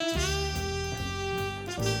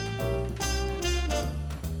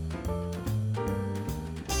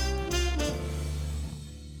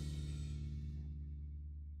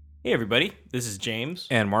Hey everybody, this is James,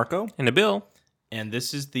 And Marco. And a bill. and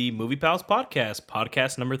this is the Movie Pals Podcast,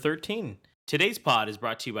 podcast number 13. Today's pod is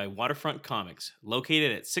brought to you by Waterfront Comics,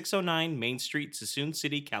 located at 609 Main Street, Suisun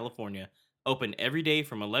City, California. Open every day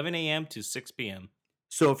from 11 a.m. to 6 p.m.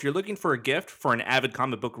 So if you're looking for a gift for an avid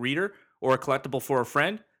comic book reader or a collectible for a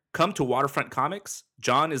friend, come to Waterfront Comics.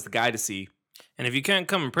 John is the guy to see. And if you can't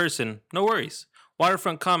come in person, no worries.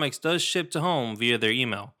 Waterfront Comics does ship to home via their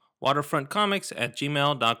email,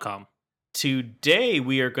 waterfrontcomics@gmail.com. Today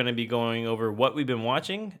we are going to be going over what we've been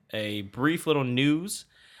watching, a brief little news,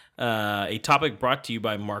 a topic brought to you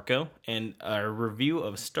by Marco, and a review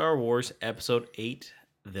of Star Wars Episode 8,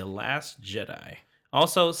 The Last Jedi.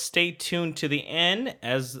 Also, stay tuned to the end,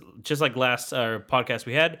 as just like last podcast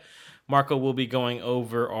we had, Marco will be going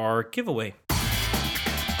over our giveaway.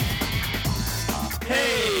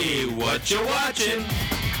 Hey, what you watching?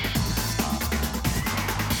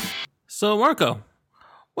 So, Marco,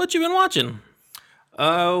 what you been watching?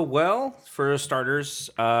 Well, for starters,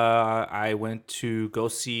 I went to go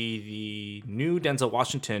see the new Denzel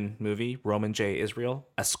Washington movie, Roman J. Israel,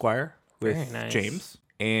 Esquire, with Very nice. James.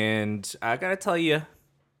 And I gotta tell you,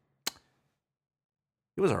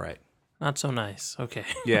 it was all right. Not so nice. Okay.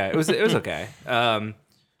 Yeah, it was okay.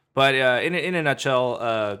 But in a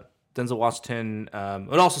nutshell, Denzel Washington.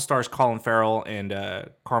 It also stars Colin Farrell and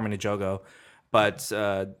Carmen Ejogo, but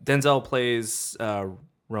Denzel plays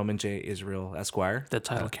Roman J. Israel Esquire, The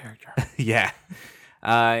title character. yeah,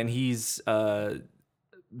 and he's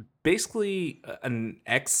basically an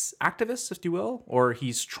ex-activist, if you will, or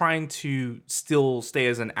he's trying to still stay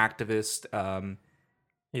as an activist.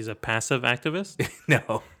 He's a passive activist?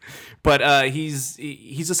 No, but he's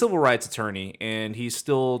a civil rights attorney, and he's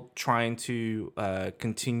still trying to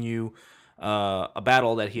continue a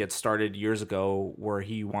battle that he had started years ago, where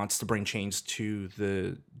he wants to bring change to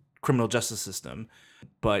the criminal justice system.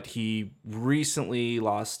 But he recently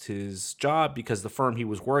lost his job because the firm he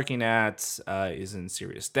was working at is in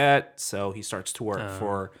serious debt. So he starts to work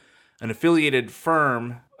for an affiliated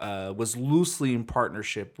firm, was loosely in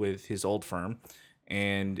partnership with his old firm,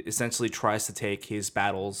 and essentially tries to take his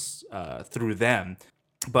battles through them.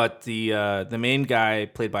 But the main guy,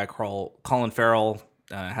 played by Colin Farrell,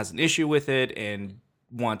 has an issue with it and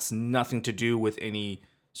wants nothing to do with any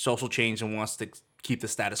social change and wants to keep the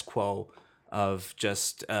status quo of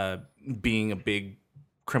just being a big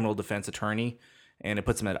criminal defense attorney, and it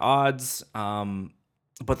puts him at odds.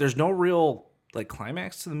 But there's no real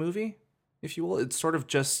climax to the movie, if you will. It's sort of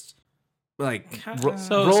just it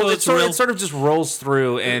sort of just rolls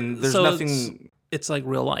through, and there's nothing. It's like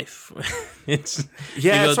real life. It's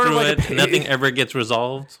Yeah, you it's go sort of through like it, nothing ever gets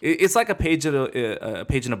resolved. It's like a page in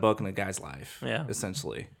a book in a guy's life. Yeah.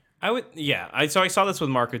 Essentially. I saw this with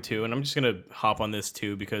Marco too, and I'm just gonna hop on this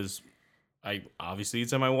too because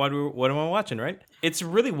it's on my what am I watching, right? It's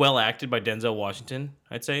really well acted by Denzel Washington,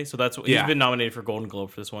 I'd say. So that's what he's been nominated for Golden Globe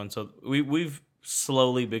for this one. So we've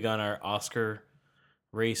slowly begun our Oscar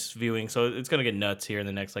race viewing, so it's gonna get nuts here in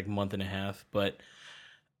the next month and a half. But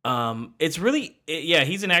it's really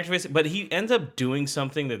he's an activist, but he ends up doing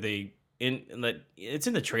something that it's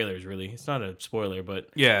in the trailers. Really, it's not a spoiler, but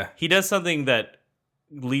Yeah. he does something that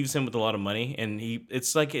leaves him with a lot of money, and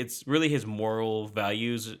it's really his moral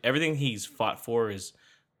values. Everything he's fought for is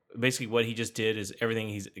basically what he just did is everything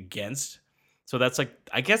he's against. So that's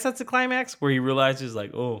I guess that's the climax where he realizes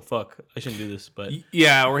oh fuck, I shouldn't do this. But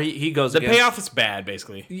Yeah, or he goes. the against, payoff is bad,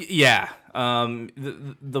 basically. Yeah.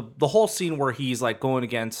 The whole scene where he's going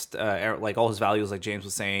against all his values, like James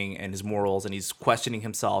was saying, and his morals, and he's questioning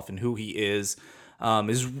himself and who he is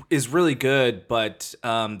really good. But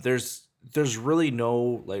there's really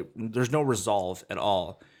no there's no resolve at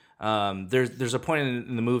all. There's a point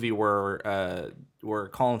in the movie where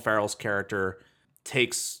Colin Farrell's character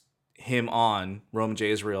takes him on, Roman J.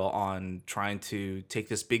 Israel, on trying to take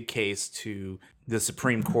this big case to the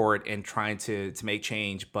Supreme Court and trying to make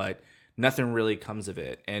change, but nothing really comes of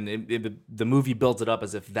it. And the movie builds it up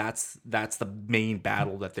as if that's the main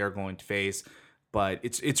battle that they're going to face, but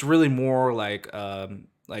it's really more like a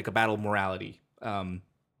battle of morality,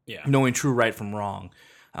 knowing true right from wrong,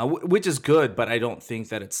 which is good, but I don't think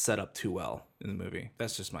that it's set up too well in the movie.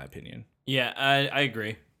 That's just my opinion. Yeah, I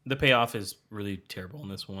agree. The payoff is really terrible in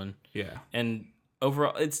this one. Yeah. And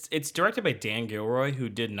overall, it's directed by Dan Gilroy, who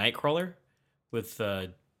did Nightcrawler with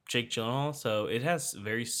Jake Gyllenhaal. So it has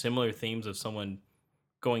very similar themes of someone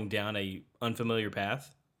going down a unfamiliar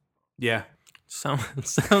path. Yeah.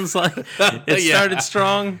 Sounds like it started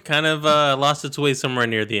strong, kind of lost its way somewhere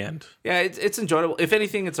near the end. Yeah, it's enjoyable. If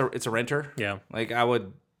anything, it's a renter. Yeah. I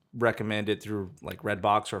would recommend it through like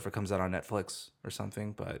Redbox or if it comes out on Netflix or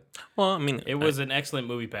something. But Well, I mean, It was an excellent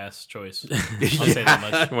movie pass choice. I'll say that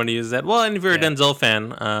much. I want to use that. Well, and if you're a Yeah. Denzel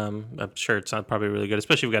fan, I'm sure it's not probably really good,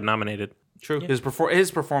 especially if we got nominated. true, his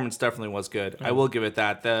performance definitely was good. I will give it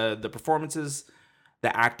that. The performances,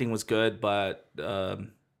 the acting was good, but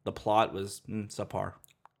the plot was subpar.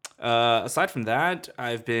 Aside from that,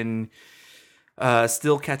 I've been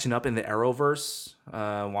still catching up in the Arrowverse,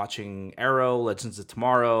 watching Arrow, Legends of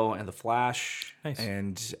Tomorrow, and The Flash. Nice.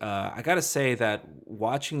 And I gotta say that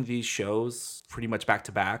watching these shows pretty much back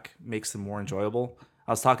to back makes them more enjoyable.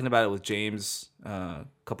 I was talking about it with James a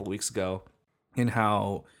couple weeks ago, and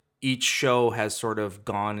how each show has sort of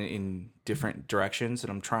gone in different directions.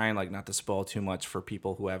 And I'm trying like not to spoil too much for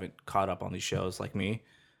people who haven't caught up on these shows like me.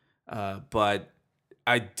 But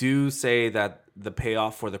I do say that the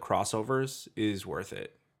payoff for the crossovers is worth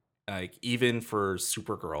it. Like even for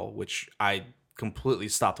Supergirl, which I completely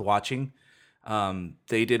stopped watching.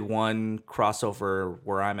 They did one crossover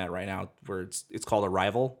where I'm at right now, where it's called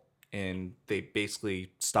Arrival, and they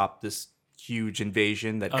basically stopped this huge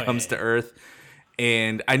invasion that comes to Earth.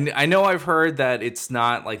 And I know I've heard that it's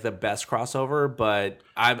not like the best crossover, but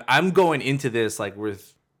I'm going into this like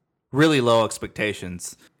with really low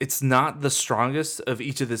expectations. It's not the strongest of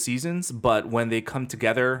each of the seasons, but when they come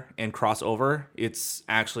together and cross over, it's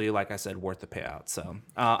actually, like I said, worth the payout. So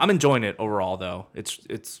I'm enjoying it overall, though.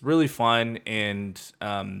 It's really fun, and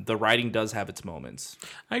the writing does have its moments.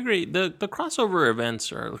 I agree. The crossover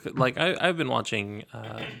events are like I've been watching,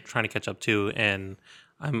 trying to catch up too, and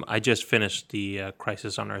I just finished the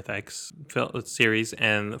Crisis on Earth X series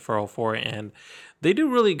and 404, and they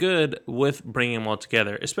do really good with bringing them all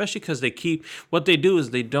together, especially because what they do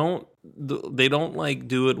is they don't like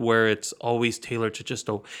do it where it's always tailored to just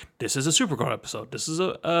this is a Supergirl episode, this is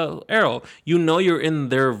a Arrow. You know you're in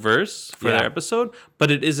their verse for their episode,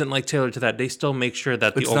 but it isn't like tailored to that. They still make sure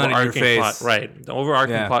that the overarching plot, the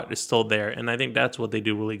overarching plot is still there, and I think that's what they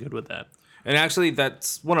do really good with that. And actually,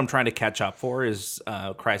 that's what I'm trying to catch up for is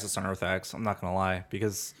Crisis on Earth X. I'm not going to lie,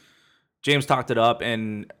 because James talked it up,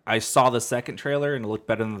 and I saw the second trailer, and it looked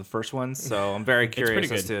better than the first one. So I'm very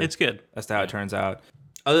curious It's good. as to how it turns out.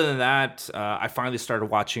 Other than that, I finally started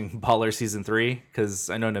watching Baller Season 3, because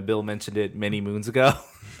I know Nabil mentioned it many moons ago.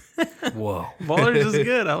 Whoa. Ballers is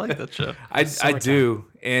good. I like that show. I do.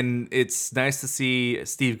 And it's nice to see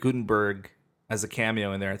Steve Guttenberg as a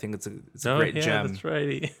cameo in there. I think it's a great gem. That's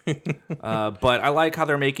right. But I like how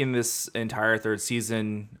they're making this entire third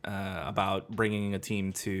season about bringing a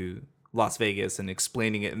team to Las Vegas and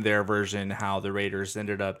explaining it in their version how the Raiders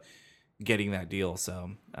ended up getting that deal.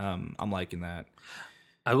 So I'm liking that.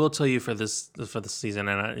 I will tell you for this season,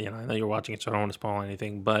 and I know you're watching it, so I don't want to spoil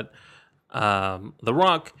anything. But The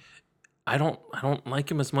Rock, I don't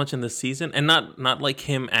like him as much in this season, and not like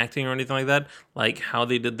him acting or anything like that. Like how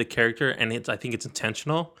they did the character, and I think it's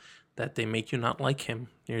intentional that they make you not like him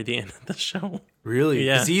near the end of the show. Really?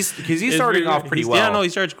 Yeah, because he's starting off pretty well. Yeah, no, he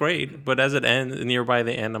starts great, but as it ends, nearby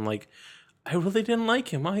the end, I'm like, I really didn't like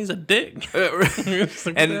him. Oh, he's a dick.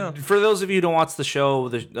 And for those of you who don't watch the show,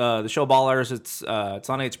 the show Ballers, it's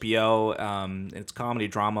on HBO. It's a comedy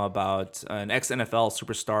drama about an ex-NFL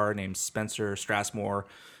superstar named Spencer Strassmore,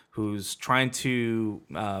 who's trying to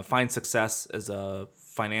find success as a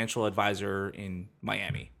financial advisor in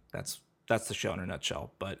Miami. That's the show in a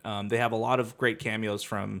nutshell. But they have a lot of great cameos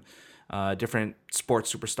from different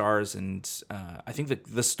sports superstars, and I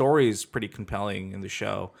think the story is pretty compelling in the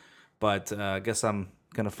show. But I guess I'm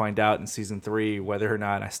going to find out in season 3 whether or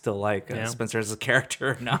not I still like Spencer as a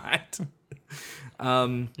character or not.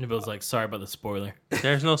 Nabil's like, sorry about the spoiler.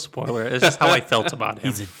 There's no spoiler. It's just how I felt about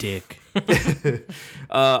him. He's a dick.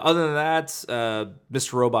 Other than that,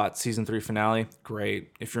 Mr. Robot season 3 finale,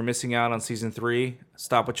 great. If you're missing out on season 3,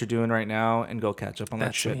 stop what you're doing right now and go catch up on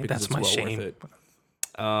that shit, because it's well worth it.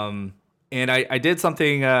 And I did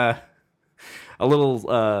something, a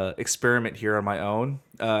little experiment here on my own.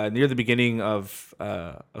 Near the beginning of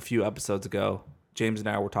a few episodes ago, James and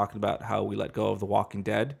I were talking about how we let go of The Walking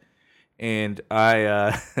Dead. And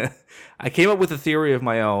I I came up with a theory of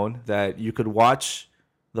my own that you could watch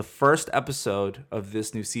the first episode of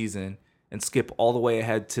this new season and skip all the way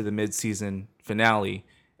ahead to the mid-season finale,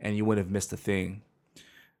 and you wouldn't have missed a thing.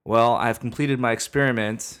 Well, I've completed my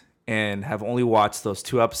experiment and have only watched those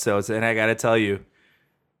 2 episodes, and I gotta tell you,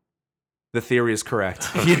 the theory is correct.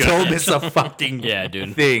 You don't miss a fucking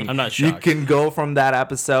thing. I'm not shocked. You can go from that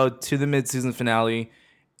episode to the mid-season finale,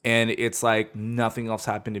 and it's like nothing else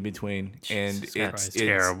happened in between. And it's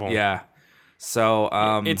terrible. Yeah. So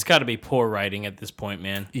it's got to be poor writing at this point,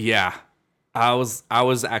 man. yeah. I was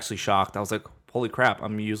actually shocked. I was like, holy crap,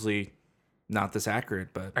 I'm usually not this accurate,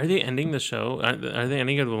 but Are they ending the show? Are they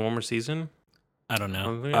ending it with one more season? I don't I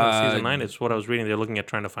know. think season 9 is what I was reading. They're looking at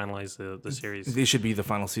trying to finalize the series. they should be the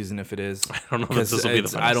final season if it is. I don't know if Because this will be the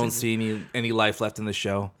final I don't season. see any life left in the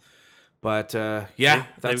show. But yeah,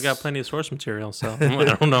 They've that's, got plenty of source material, so I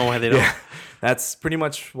don't know why they don't. yeah, that's pretty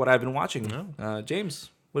much what I've been watching. No. James,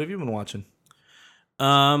 what have you been watching?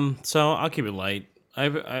 So I'll keep it light.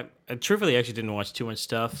 I truthfully actually didn't watch too much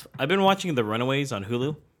stuff. I've been watching The Runaways on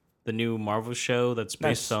Hulu, the new Marvel show that's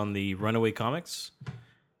based Nice. on the Runaway comics.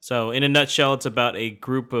 So in a nutshell, it's about a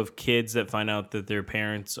group of kids that find out that their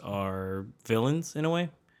parents are villains in a way.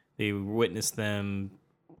 They witness them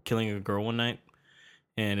killing a girl one night,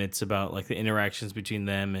 and it's about like the interactions between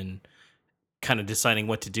them and kind of deciding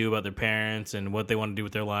what to do about their parents and what they want to do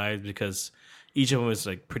with their lives, because each of them is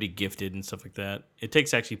like pretty gifted and stuff like that. It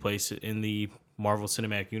takes actually place in the Marvel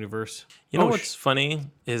Cinematic Universe. You know what's funny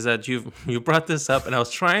is that you brought this up, and I was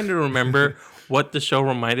trying to remember what the show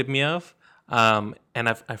reminded me of, and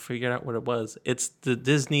I figured out what it was. It's the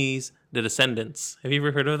Disney's The Descendants. Have you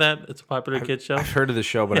ever heard of that? It's a popular kid show. I've heard of the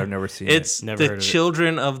show, but I've never seen It's Never heard the of it.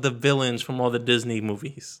 children of the villains from all the Disney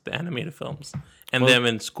movies, the animated films, and them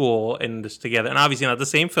in school and just together. And obviously not the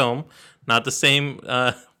same film, not the same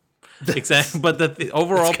exact, but the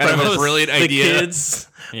overall kind of a premise. brilliant the idea. kids,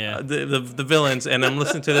 Yeah. the villains, and I'm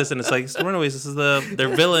listening to this, and it's like it's the Runaways. This is they're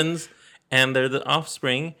villains, and they're the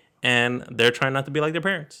offspring, and they're trying not to be like their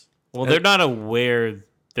parents. Well, they're not aware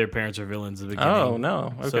their parents are villains at the beginning. Oh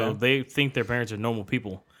no, okay. So they think their parents are normal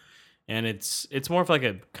people. And it's more of like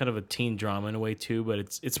a kind of a teen drama in a way too, but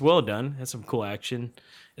it's well done. It has some cool action.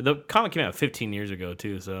 The comic came out 15 years ago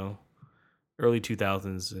too, so early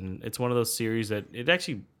 2000s, and it's one of those series that it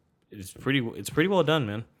actually it's pretty well done,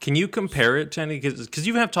 man. Can you compare it to any? Because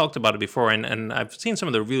you have talked about it before, and I've seen some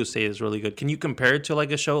of the reviews say it's really good. Can you compare it to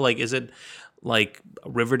like a show? Like, is it like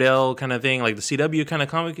Riverdale kind of thing, like the CW kind of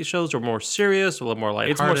comic shows, or more serious, a little more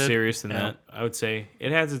lighthearted? It's more serious than that, I would say.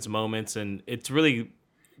 It has its moments, and it's really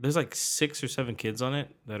there's like 6 or 7 kids on it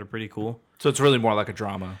that are pretty cool. So it's really more like a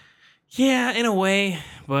drama. Yeah, in a way,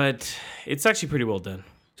 but it's actually pretty well done.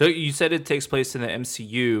 So you said it takes place in the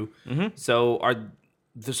MCU. Mm-hmm.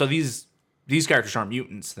 So these characters aren't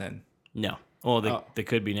mutants then? No. Well, they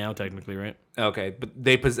could be now, technically, right? Okay, but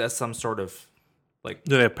they possess some sort of like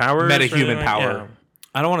Do they have powers? metahuman power. Yeah.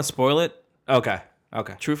 I don't want to spoil it, Okay.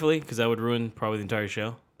 truthfully, because that would ruin probably the entire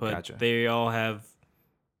show. But Gotcha. they all have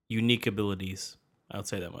unique abilities. I'll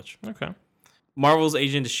say that much. Okay. Marvel's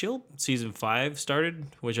Agent of S.H.I.E.L.D. Season 5 started,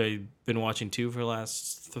 which I've been watching too for the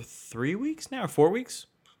last 3 weeks now, or 4 weeks?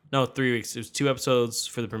 No, 3 weeks. There's 2 episodes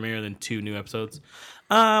for the premiere, then 2 new episodes.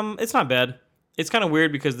 It's not bad. It's kind of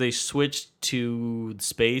weird because they switched to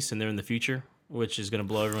space and they're in the future, which is going to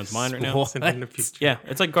blow everyone's mind right now. What? In the future. Yeah,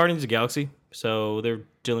 it's like Guardians of the Galaxy. So they're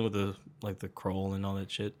dealing with the Kroll and all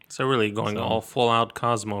that shit. So really going all full out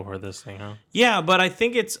Cosmo for this thing, huh? Yeah, but I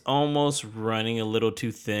think it's almost running a little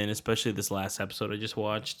too thin, especially this last episode I just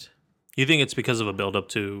watched. You think it's because of a build up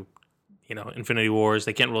to, Infinity Wars?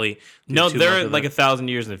 They can't really. No, too they're much of like it? 1,000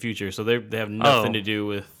 years in the future, so they have nothing Oh. to do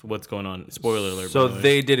with what's going on. Spoiler alert. So by the way.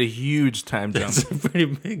 they did a huge time jump. It's a pretty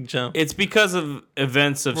big jump. It's because of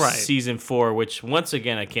events of Right. season 4, which once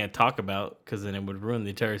again I can't talk about because then it would ruin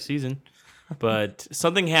the entire season. But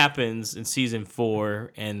something happens in season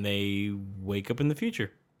 4, and they wake up in the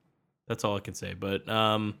future. That's all I can say. But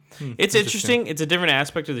it's interesting. It's a different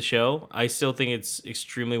aspect of the show. I still think it's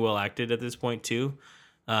extremely well acted at this point too.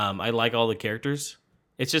 I like all the characters.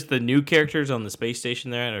 It's just the new characters on the space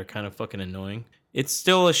station there that are kind of fucking annoying. It's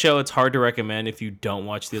still a show it's hard to recommend if you don't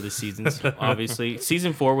watch the other seasons, obviously.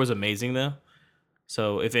 Season 4 was amazing, though.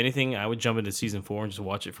 So, if anything, I would jump into season 4 and just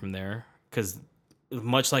watch it from there. Because,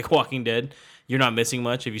 much like Walking Dead, you're not missing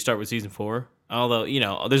much if you start with season 4. Although,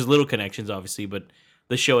 there's little connections, obviously, but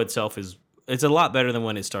the show itself it's a lot better than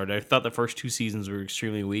when it started. I thought the first 2 seasons were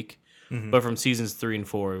extremely weak. But from seasons 3 and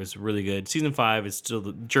 4, it was really good. Season 5 is still,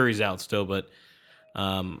 the jury's out still, but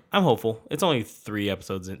I'm hopeful. It's only 3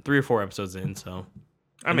 or 4 episodes in, so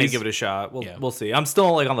I may give it a shot. We'll see. I'm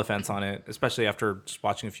still like on the fence on it, especially after just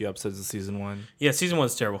watching a few episodes of season 1. yeah, season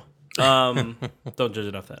 1's terrible. Don't judge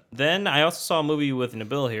it off that. Then I also saw a movie with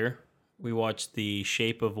Nabil here. We watched The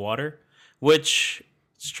Shape of Water, which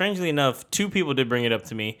strangely enough, 2 people did bring it up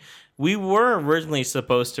to me. We were originally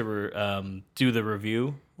supposed to do the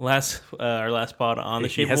review our last pod on The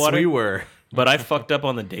Shape of Water. Yes, we were. But I fucked up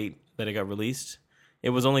on the date that it got released. It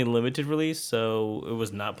was only limited release, so it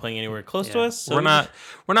was not playing anywhere close to us. So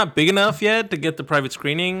We're not big enough yet to get the private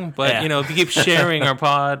screening, but Yeah. if you keep sharing our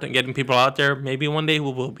pod and getting people out there, maybe one day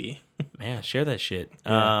we will be. Man, share that shit.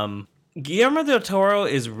 Guillermo del Toro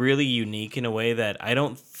is really unique in a way that I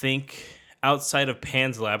don't think outside of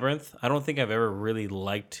Pan's Labyrinth, I don't think I've ever really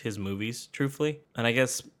liked his movies, truthfully. And I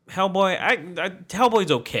guess Hellboy,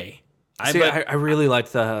 Hellboy's okay. I really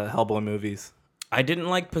liked the Hellboy movies. I didn't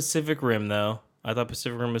like Pacific Rim though. I thought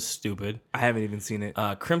Pacific Rim was stupid. I haven't even seen it.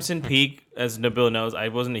 Crimson Peak, as Nabil knows, I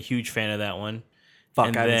wasn't a huge fan of that one.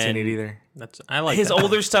 Fuck, I haven't seen it either. I like his that.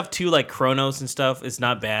 older stuff too, like Chronos and stuff. Is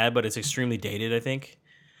not bad, but it's extremely dated, I think.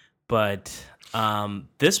 But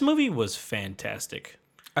this movie was fantastic.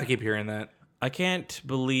 I keep hearing that. I can't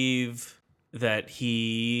believe that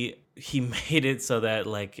he made it so that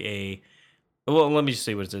like well, let me just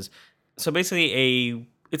see what it is. So basically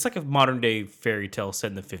it's like a modern day fairy tale set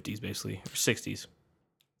in the 50s, basically, or 60s.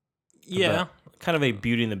 Yeah. Kind of a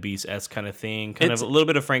Beauty and the Beast-esque kind of thing. Kind of a little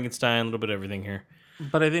bit of Frankenstein, a little bit of everything here.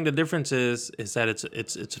 But I think the difference is that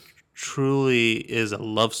it's truly is a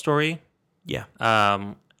love story. Yeah.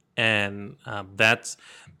 And that's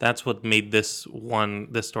what made this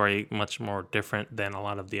story much more different than a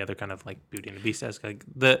lot of the other kind of like Beauty and the Beast-esque. Like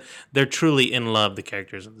they're truly in love, the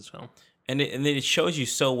characters in this film. And it shows you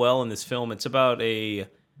so well in this film. It's about a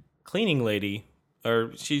cleaning lady,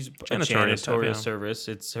 or she's a janitorial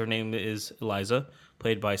service. Her name is Eliza,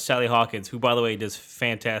 played by Sally Hawkins, who, by the way, does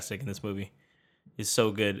fantastic in this movie. Is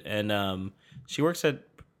so good. And she works at.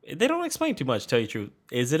 They don't explain too much. To tell you the truth,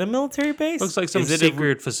 is it a military base? Looks like some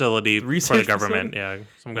secret facility for the government. Facility? Yeah,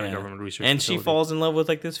 some kind of government research. And facility. she falls in love with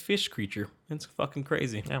like this fish creature. It's fucking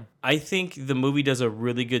crazy. Yeah, I think the movie does a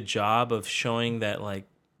really good job of showing that like.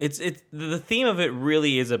 It's the theme of it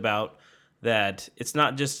really is about that. It's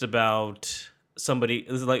not just about somebody.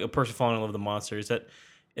 This is like a person falling in love with a monster. Is that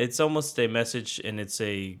it's almost a message, and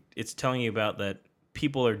it's telling you about that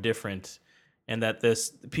people are different, and that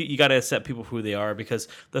you got to accept people for who they are, because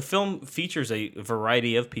the film features a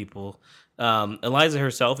variety of people. Eliza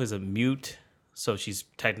herself is a mute, so she's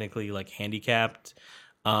technically like handicapped.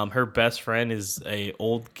 Her best friend is a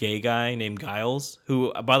old gay guy named Giles,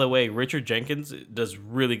 who, by the way, Richard Jenkins does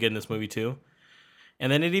really good in this movie too.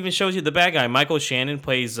 And then it even shows you the bad guy. Michael Shannon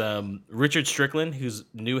plays Richard Strickland, who's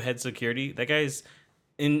new head security. That guy's,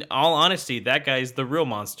 in all honesty, that guy's the real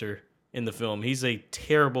monster in the film. He's a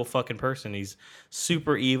terrible fucking person. He's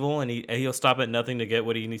super evil, and he'll stop at nothing to get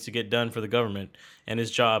what he needs to get done for the government and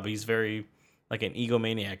his job. He's very like an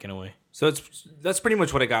egomaniac in a way. So that's pretty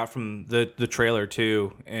much what I got from the trailer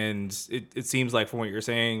too, and it seems like from what you're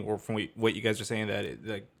saying, or from what you guys are saying,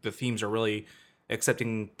 that the themes are really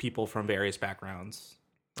accepting people from various backgrounds,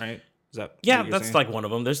 right? Is that that's saying? Like one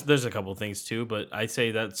of them. There's a couple of things too, but I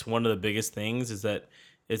say that's one of the biggest things is that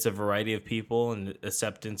it's a variety of people and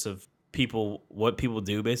acceptance of people, what people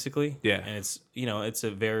do basically. Yeah, and it's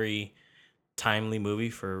a very timely movie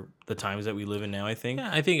for the times that we live in now, I think.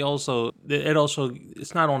 Yeah, I think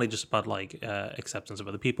it's not only just about like acceptance of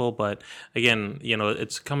other people, but again,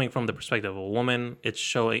 it's coming from the perspective of a woman.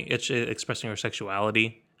 It's expressing her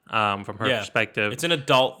sexuality from her perspective. It's an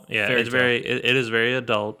adult. Yeah, it is very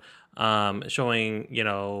adult. Showing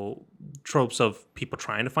tropes of people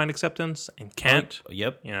trying to find acceptance and can't.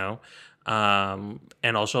 Yep.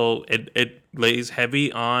 And also it lays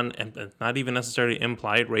heavy on, and not even necessarily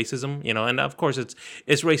implied racism, and of course it's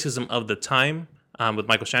racism of the time with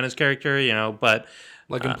Michael Shannon's character, but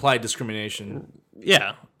like implied discrimination.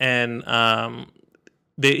 Yeah, and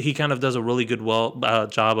he kind of does a really good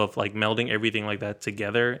job of like melding everything like that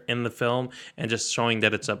together in the film, and just showing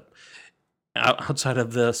that it's outside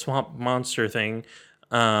of the swamp monster thing,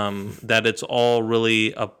 that it's all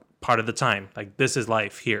really a part of the time. Like, this is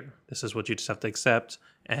life here. This is what you just have to accept,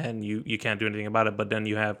 and you can't do anything about it. But then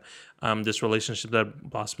you have this relationship that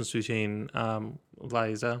blossoms between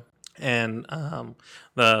Liza and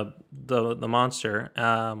the monster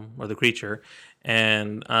or the creature,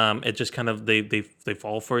 and it just kind of they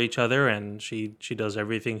fall for each other, and she does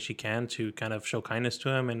everything she can to kind of show kindness to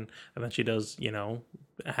him, and then she does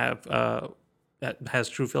have that has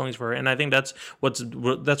true feelings for her. And I think that's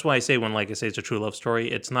why I say it's a true love story.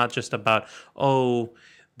 It's not just about, oh,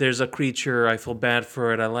 there's a creature, I feel bad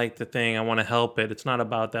for it, I like the thing, I want to help it. It's not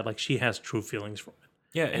about that. Like, she has true feelings for it.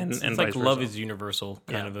 Yeah, it's like love is universal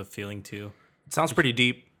kind of a feeling too. It sounds pretty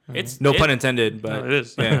deep. It's no pun intended, but no, it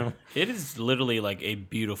is. Yeah. It is literally like a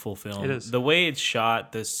beautiful film. It is. The way it's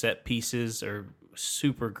shot, the set pieces are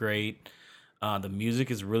super great. The music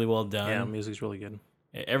is really well done. Yeah, music's really good.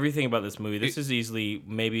 Everything about this movie. This is easily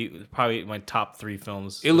probably my top 3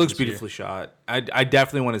 films. It looks beautifully shot. I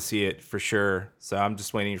definitely want to see it for sure. So I'm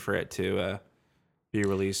just waiting for it to be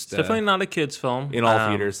released. It's definitely not a kids' film in all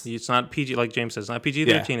theaters. It's not PG, like James says. It's not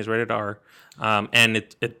PG-13. It's rated R. And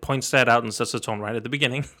it points that out and sets the tone right at the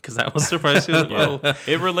beginning, because that was surprising as well.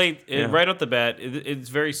 It relates right off the bat. It's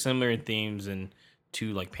very similar in themes, and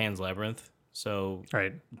to like Pan's Labyrinth. So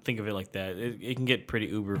Right. think of it like that. It can get pretty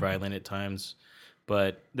uber violent at times,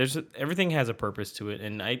 but everything has a purpose to it.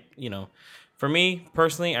 And for me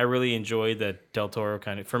personally, I really enjoyed that Del Toro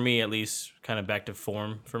for me at least, kind of back to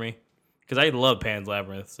form for me. Because I love Pan's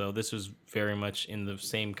Labyrinth, so this was very much in the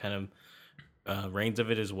same kind of reigns of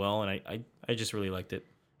it as well, and I just really liked it.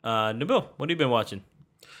 Nabil, what have you been watching?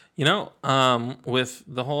 With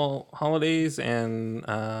the whole holidays and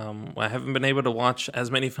I haven't been able to watch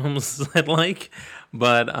as many films as I'd like,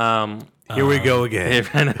 but Here we go again.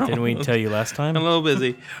 I know. Didn't we tell you last time? I'm a little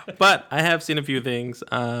busy, but I have seen a few things.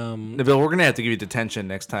 Nabil, we're gonna have to give you detention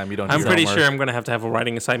next time. You don't. I'm do pretty homework. sure I'm going to have a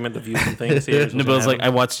writing assignment to view some things here. Nabil's like, I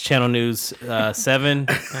watched Channel News 7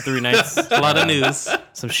 3 nights. a lot of news.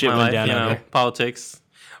 Some shit My went life, down out there. politics.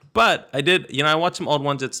 But I did, I watched some old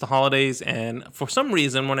ones. It's the holidays, and for some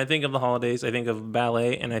reason, when I think of the holidays, I think of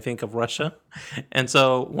ballet and I think of Russia. And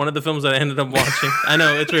so, one of the films that I ended up watching, I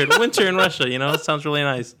know it's weird, winter in Russia. It sounds really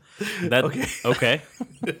nice. Okay.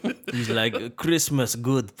 He's like, Christmas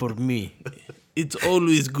good for me. It's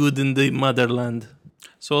always good in the motherland.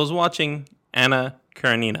 So I was watching Anna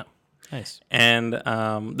Karenina. Nice. And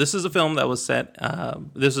this is a film that was set.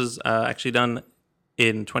 This is actually done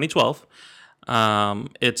in 2012.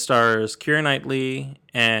 It stars Keira Knightley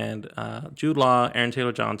and Jude Law, Aaron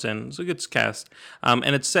Taylor Johnson. It's a good cast.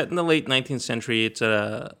 And it's set in the late 19th century. It's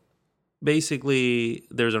basically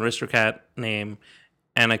there's an aristocrat named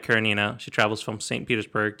Anna Karenina. She travels from St.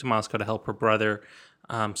 Petersburg to Moscow to help her brother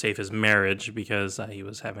save his marriage because he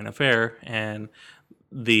was having an affair. And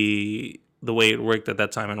the way it worked at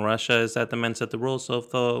that time in Russia is that the men set the rules. So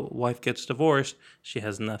if the wife gets divorced, she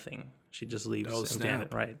has nothing. She just leaves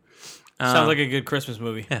empty-handed, right? Sounds like a good Christmas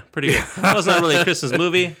movie. Yeah, pretty good. Well, it's not really a Christmas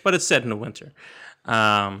movie, but it's set in the winter.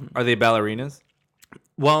 Are they ballerinas?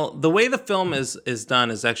 Well, the way the film is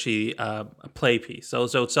done is actually a play piece. So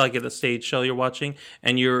it's like a stage show you're watching,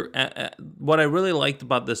 and you're. What I really liked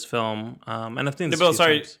about this film, and I think Nabil,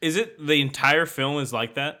 sorry, is it the entire film is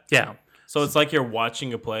like that? Yeah. So it's like you're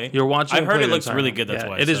watching a play. You're watching. I've heard play it the looks entire really time. good. That's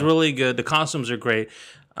why it is really good. The costumes are great.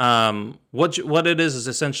 What it is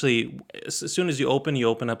essentially as soon as you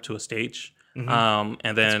open up to a stage.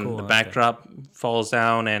 And then cool, the okay. backdrop falls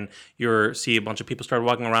down, and you see a bunch of people start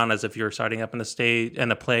walking around as if you're starting up in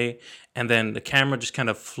a play, and then the camera just kind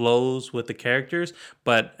of flows with the characters.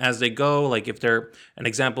 But as they go, like if they're an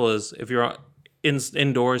example is if you're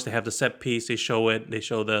indoors, they have the set piece. They show it. They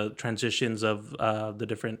show the transitions of the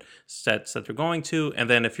different sets that they're going to. And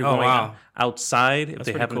then if you're going outside, if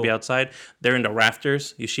they happen to be outside, they're in the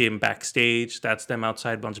rafters. You see them backstage. That's them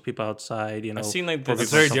outside. A bunch of people outside. I've seen like this.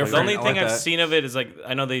 It's very different. The only I thing like I've that. seen of it is like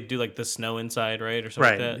I know they do like the snow inside, right, or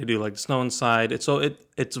something Right, like they that. do like the snow inside. It's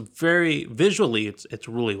very visually. It's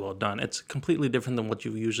really well done. It's completely different than what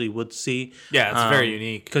you usually would see. Yeah, it's very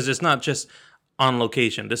unique. Because it's not just on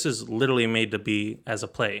location. This is literally made to be as a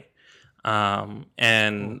play.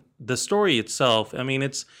 And the story itself, I mean,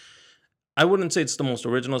 I wouldn't say it's the most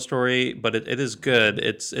original story, but it is good.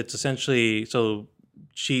 It's essentially, so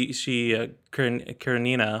Karenina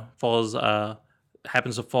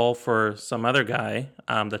happens to fall for some other guy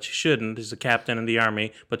that she shouldn't. He's a captain in the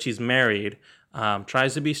army, but she's married.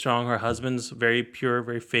 Tries to be strong. Her husband's very pure,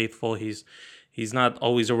 very faithful. He's not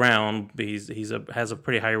always around. Has a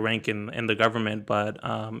pretty high rank in the government, but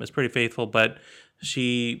is pretty faithful. But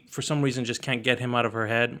she, for some reason, just can't get him out of her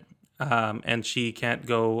head, and she can't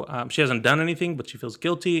go. She hasn't done anything, but she feels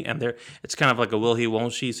guilty, and it's kind of like a will he,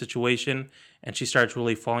 won't she situation. And she starts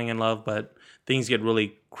really falling in love, but things get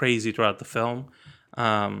really crazy throughout the film.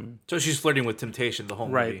 So she's flirting with temptation the whole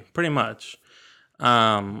movie. Right, pretty much.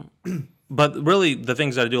 But really, the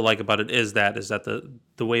things that I do like about it is that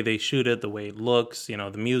the way they shoot it, the way it looks,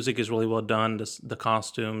 the music is really well done, the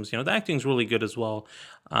costumes, the acting's really good as well,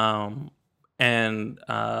 and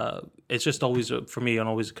it's just always for me, and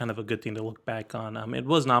always kind of a good thing to look back on. It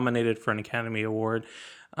was nominated for an Academy Award,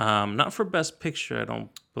 not for Best Picture, I don't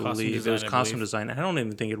believe. It was costume design. I don't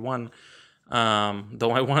even think it won.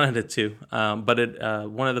 Though I wanted it to, but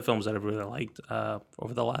one of the films that I've really liked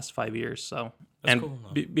over the last 5 years. So, That's and cool,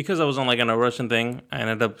 because I was on a Russian thing, I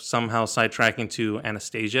ended up somehow sidetracking to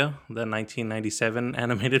Anastasia, the 1997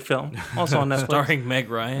 animated film, also on Netflix, Starring Meg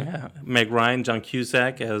Ryan. yeah, Meg Ryan, John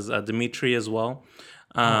Cusack as Dmitri as well.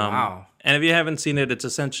 Wow. And if you haven't seen it, it's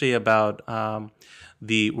essentially about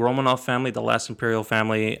the Romanov family, the last imperial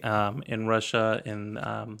family in Russia in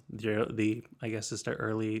the I guess it's the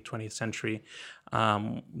early 20th century.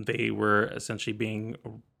 They were essentially being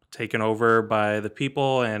taken over by the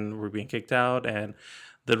people and were being kicked out. And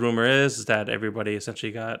the rumor is that everybody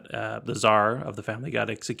essentially got the czar of the family got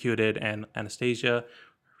executed, and Anastasia,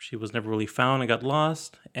 she was never really found and got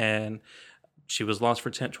lost, and she was lost for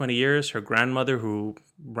 20 years. Her grandmother, who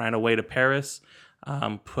ran away to Paris,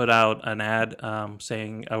 put out an ad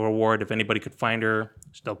saying a reward if anybody could find her.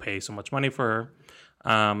 They'll pay so much money for her.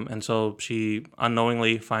 And so she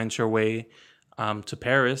unknowingly finds her way to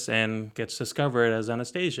Paris and gets discovered as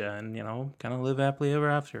Anastasia, and kind of live happily ever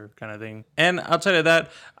after kind of thing. And outside of that,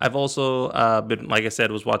 I've also been, like I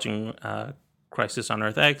said, was watching Crisis on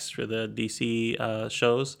Earth X for the DC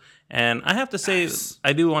shows, and I have to say,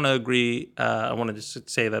 I do want to agree. I want to just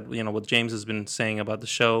say that what James has been saying about the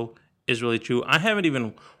show is really true. I haven't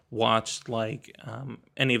even watched like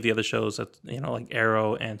any of the other shows that like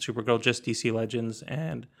Arrow and Supergirl, just DC Legends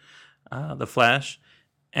and The Flash,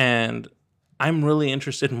 and I'm really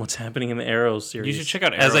interested in what's happening in the Arrow series. You should check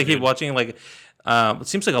out Arrow. As I keep watching, like it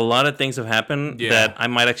seems like a lot of things have happened that I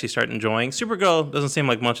might actually start enjoying. Supergirl doesn't seem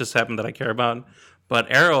like much has happened that I care about,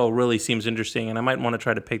 but Arrow really seems interesting, and I might want to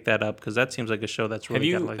try to pick that up because that seems like a show that's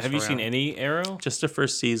really Have you seen any Arrow? Just the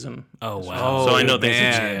first season. Oh wow! So I know things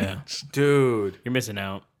man. Dude, you're missing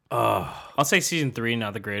out. I'll say season 3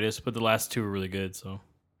 not the greatest, but the last 2 were really good. So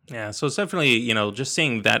yeah, so it's definitely just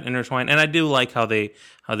seeing that intertwine, and I do like how they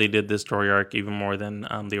did this story arc even more than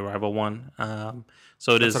the Arrival one.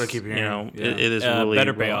 So That's what I keep hearing. it is really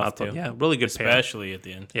better well payoff thought. too. Yeah, really good payoff. especially at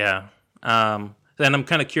the end. Yeah. And I'm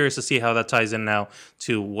kind of curious to see how that ties in now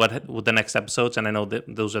to what with the next episodes, and I know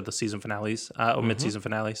that those are the season finales or mid-season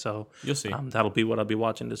finale. So You'll see. That'll be what I'll be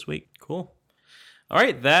watching this week. Cool. All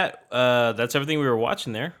right, that's everything we were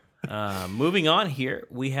watching there. Moving on here,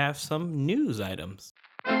 we have some news items.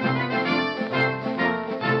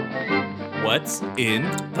 What's in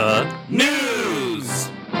The news?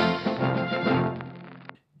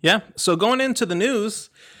 Yeah, so going into the news,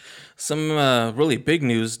 some really big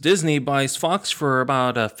news. Disney buys Fox for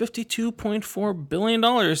about $52.4 billion.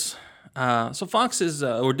 So Fox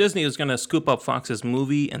or Disney is going to scoop up Fox's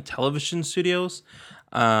movie and television studios.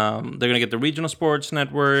 They're going to get the regional sports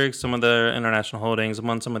networks, some of the international holdings,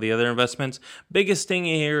 among some of the other investments. Biggest thing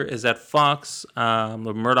here is that Fox,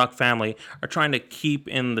 the Murdoch family, are trying to keep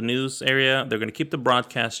in the news area. They're going to keep the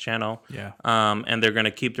broadcast channel. Yeah. And they're going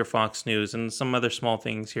to keep their Fox News and some other small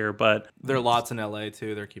things here. But There are lots in LA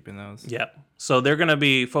too. They're keeping those. yeah. So they're going to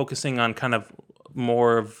be focusing on kind of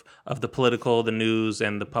more of the political, the news,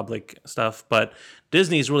 and the public stuff. But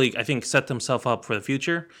Disney's really, I think, set themselves up for the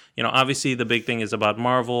future. Obviously the big thing is about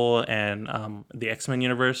Marvel and the X-Men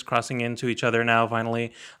universe crossing into each other now,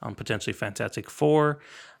 finally, potentially Fantastic Four.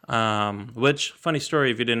 Which, funny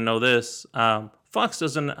story, if you didn't know this, Fox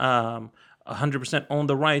doesn't 100% own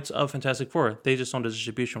the rights of Fantastic Four. They just own the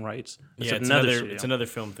distribution rights. it's another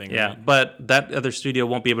film thing. Yeah, right? but that other studio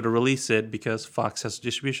won't be able to release it because Fox has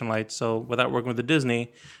distribution rights. So without working with the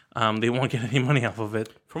Disney, they won't get any money off of it.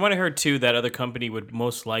 From what I heard too, that other company would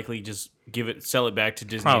most likely just sell it back to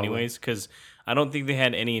Disney Probably. anyways, because I don't think they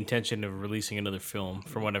had any intention of releasing another film,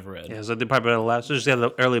 from what I've read. Yeah, so they probably better last. Just get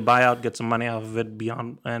the early buyout, get some money off of it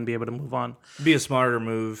beyond, and be able to move on. Be a smarter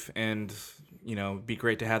move, and be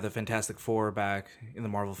great to have the Fantastic Four back in the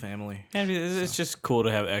Marvel family. And it's just cool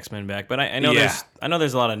to have X-Men back, but I know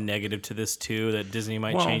there's a lot of negative to this too, that Disney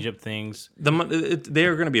might change up things.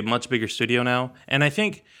 They're going to be a much bigger studio now, and I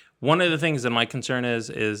think one of the things that my concern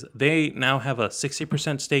is they now have a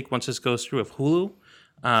 60% stake once this goes through of Hulu.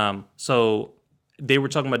 So they were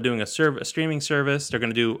talking about doing a streaming service. They're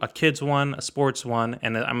going to do a kids one, a sports one,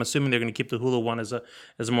 and I'm assuming they're going to keep the Hulu one as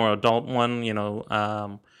a more adult one.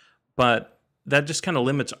 But that just kind of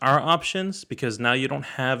limits our options because now you don't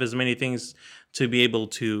have as many things to be able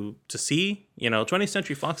to see. 20th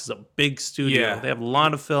Century Fox is a big studio. Yeah. They have a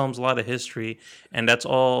lot of films, a lot of history, and that's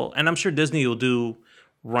all. And I'm sure Disney will do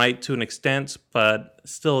right to an extent, but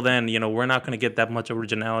still then, we're not going to get that much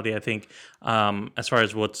originality, I think, as far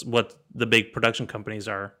as what the big production companies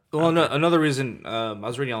are. Well, another reason, I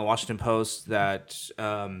was reading on the Washington Post that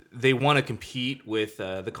they want to compete with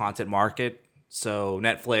the content market. So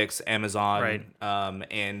Netflix, Amazon, Right.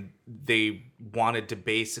 And they wanted to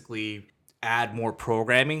basically add more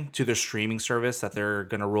programming to their streaming service that they're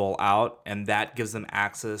going to roll out, and that gives them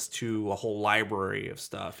access to a whole library of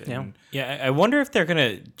stuff. And Yeah, I wonder if they're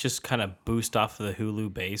gonna just kind of boost off of the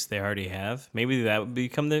Hulu base they already have. Maybe that would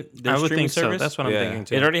become their I would streaming think so. service. That's what I'm thinking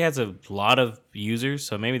too. It already has a lot of users,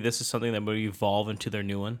 so maybe this is something that would evolve into their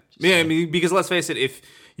new one. Yeah, I mean, because let's face it, if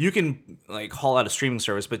you can haul out a streaming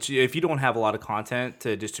service, but if you don't have a lot of content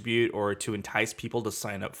to distribute or to entice people to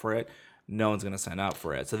sign up for it, no one's going to sign up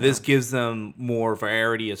for it. So this gives them more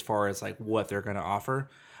variety as far as what they're going to offer.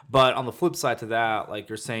 But on the flip side to that, like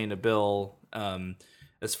you're saying to Bill,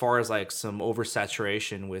 as far as some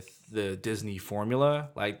oversaturation with the Disney formula,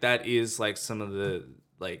 that is some of the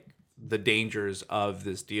like the dangers of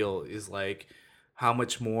this deal is like how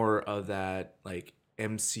much more of that like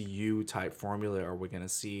MCU type formula are we going to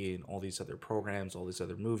see in all these other programs, all these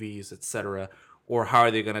other movies, etc., or how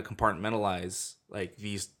are they going to compartmentalize like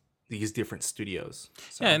these different studios?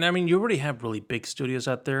 So. Yeah, and I mean, you already have really big studios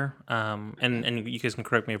out there, and you guys can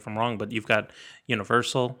correct me if I'm wrong, but you've got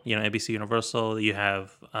Universal, ABC Universal, you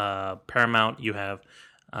have Paramount, you have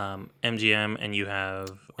MGM, and you have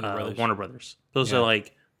Warner Brothers. Those are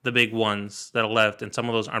like the big ones that are left, and some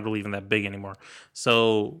of those aren't really even that big anymore.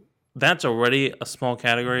 So that's already a small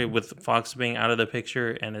category with Fox being out of the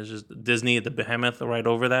picture, and it's just Disney, the behemoth, right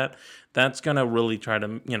over that. That's gonna really try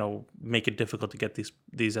to make it difficult to get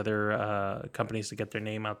these other companies to get their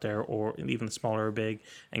name out there, or even the smaller or big,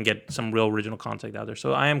 and get some real original content out there.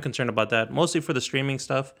 So I am concerned about that, mostly for the streaming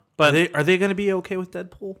stuff. But Are they going to be okay with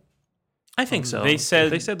Deadpool? I think so. They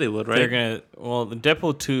said they would, right? They're gonna. Well, the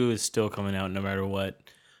Deadpool 2 is still coming out no matter what.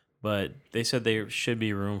 But they said there should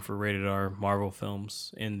be room for rated R Marvel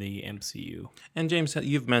films in the MCU. And James,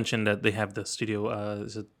 you've mentioned that they have the studio.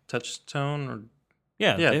 Is it Touchstone or?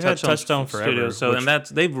 Yeah, they've had Touchstone forever. So and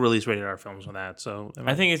they've released rated R films with that. So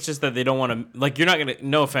I think it's just that they don't want to. Like, you're not gonna.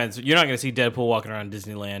 No offense, you're not gonna see Deadpool walking around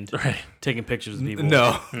Disneyland, right, taking pictures of people.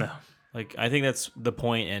 No. Like, I think that's the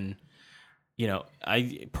point. And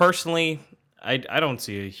I personally, I don't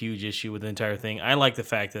see a huge issue with the entire thing. I like the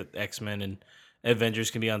fact that X-Men and Avengers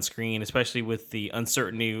can be on screen, especially with the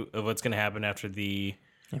uncertainty of what's going to happen after the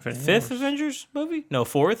fifth Avengers movie. No,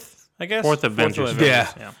 fourth, I guess. Fourth Avengers.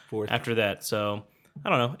 Yeah. Fourth. After that, so I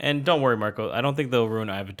don't know. And don't worry, Marco. I don't think they'll ruin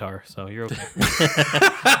Avatar, so you're okay.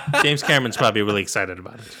 James Cameron's probably really excited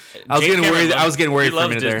about it. I was getting worried for a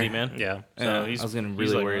minute Disney, there. man. Yeah. So I was getting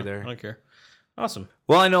really worried there. I don't care. Awesome.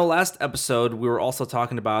 Well, I know last episode we were also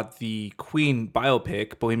talking about the Queen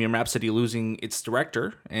biopic, Bohemian Rhapsody, losing its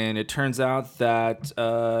director, and it turns out that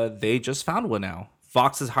they just found one now.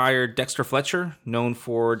 Fox has hired Dexter Fletcher, known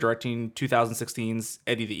for directing 2016's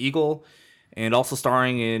Eddie the Eagle, and also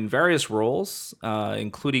starring in various roles,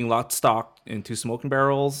 including Lock, Stock, and Two Smoking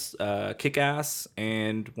Barrels, Kick-Ass,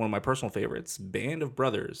 and one of my personal favorites, Band of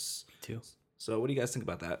Brothers. Too. So what do you guys think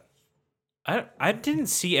about that? I didn't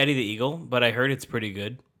see Eddie the Eagle, but I heard it's pretty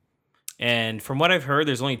good. And from what I've heard,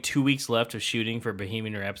 there's only 2 weeks left of shooting for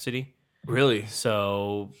Bohemian Rhapsody. Really?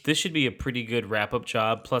 So this should be a pretty good wrap-up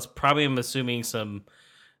job. Plus, probably I'm assuming some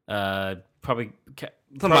probably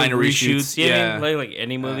minor reshoots. Yeah, like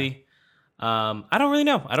any movie. I don't really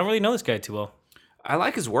know. I don't really know this guy too well. I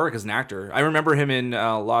like his work as an actor. I remember him in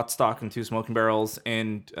Lot, Stock, and Two Smoking Barrels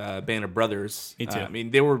and Band of Brothers. Me too. I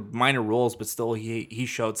mean, they were minor roles, but still he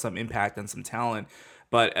showed some impact and some talent.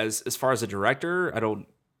 But as far as a director, I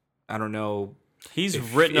don't know. He's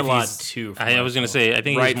written a lot too. I was going to say, I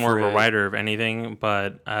think he's more of a it. writer of anything,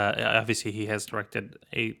 but obviously he has directed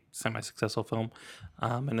a semi-successful film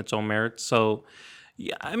in its own merit. So,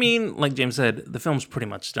 yeah, I mean, like James said, the film's pretty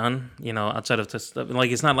much done, outside of this stuff. Like,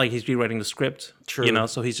 it's not like he's rewriting the script, True.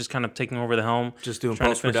 So he's just kind of taking over the helm. Just doing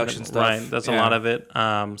trying to finish post-production it. stuff. Right, that's a lot of it.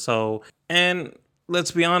 And let's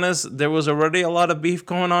be honest, there was already a lot of beef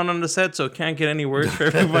going on the set, so it can't get any worse for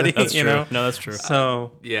everybody. That's true. know? No, that's true.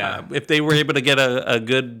 So Yeah. if they were able to get a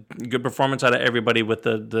good performance out of everybody with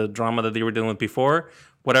the drama that they were dealing with before,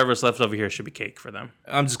 whatever's left over here should be cake for them.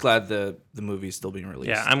 I'm just glad the movie's still being released.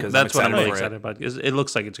 Yeah, that's what I'm really excited about. It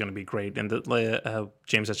looks like it's going to be great. And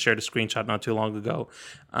James had shared a screenshot not too long ago,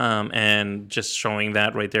 and just showing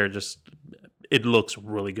that right there, it looks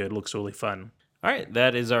really good. It looks really fun. All right,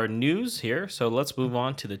 that is our news here. So let's move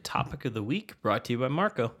on to the topic of the week, brought to you by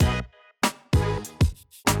Marco.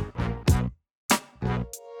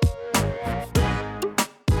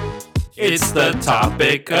 It's the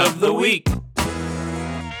topic of the week.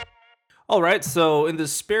 All right, so in the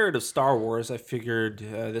spirit of Star Wars, I figured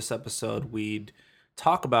this episode we'd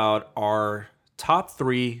talk about our top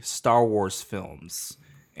 3 Star Wars films.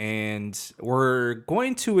 And we're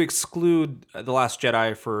going to exclude The Last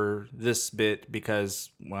Jedi for this bit because,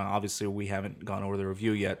 well, obviously we haven't gone over the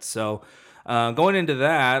review yet. So going into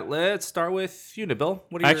that, let's start with you, Nabil.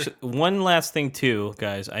 What are Actually, one last thing too,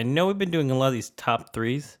 guys. I know we've been doing a lot of these top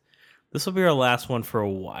 3s. This will be our last one for a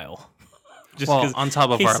while. Just on top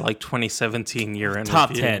of our 2017 year-end top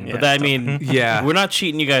review. 10. Yeah, but I mean, yeah, we're not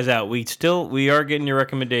cheating you guys out. We are getting your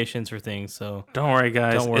recommendations for things. So don't worry,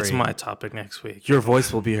 guys. Don't worry. It's my topic next week. Your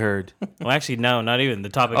voice will be heard. Well, actually, no, not even the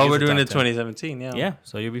topic. Oh, is we're the doing top it 10. 2017. Yeah. Yeah,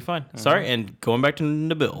 so you'll be fine. Sorry, and going back to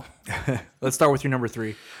Nabil. Let's start with your number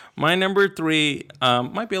 3. My number 3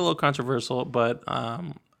 might be a little controversial, but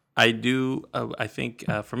I do. I think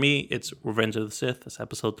for me, it's Revenge of the Sith. That's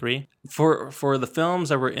episode 3. For the films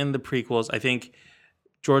that were in the prequels, I think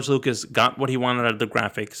George Lucas got what he wanted out of the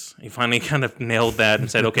graphics. He finally kind of nailed that and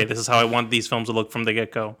said, "Okay, this is how I want these films to look from the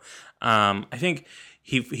get-go." I think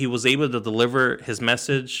he was able to deliver his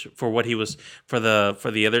message for what he was for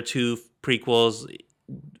the other two prequels.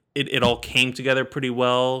 It all came together pretty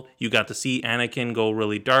well. You got to see Anakin go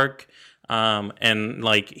really dark. And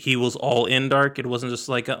like he was all in dark. It wasn't just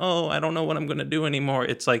like, oh, I don't know what I'm gonna do anymore.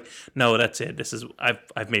 It's like, no, that's it. This is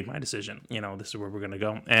I've made my decision. This is where we're gonna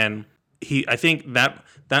go. And I think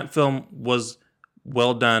that film was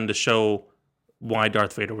well done to show why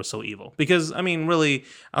Darth Vader was so evil. Because I mean, really,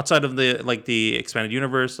 outside of the expanded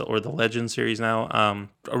universe or the Legend series now,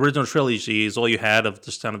 original trilogy is all you had of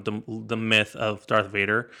just kind of the myth of Darth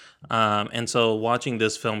Vader. And so watching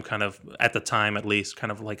this film kind of at the time at least kind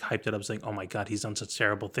of like hyped it up, saying, "Oh my God, he's done such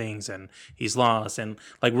terrible things and he's lost," and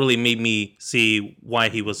like really made me see why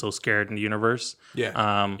he was so scared in the universe. Yeah.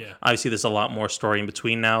 Obviously, there's a lot more story in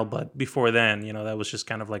between now, but before then, that was just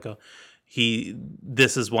kind of like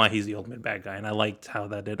this is why he's the ultimate bad guy, and I liked how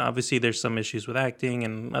that did. Obviously, there's some issues with acting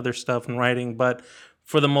and other stuff and writing, but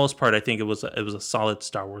for the most part, I think it was a solid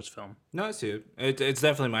Star Wars film. No, I see it. It's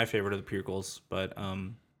definitely my favorite of the prequels, but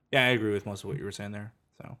yeah, I agree with most of what you were saying there.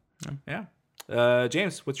 So yeah,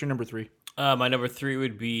 James, what's your number 3? My number 3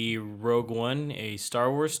 would be Rogue One, a Star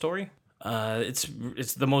Wars story.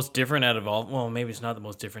 It's the most different out of all. Well, maybe it's not the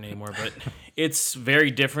most different anymore, but it's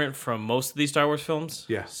very different from most of these Star Wars films.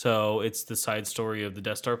 Yeah. So it's the side story of the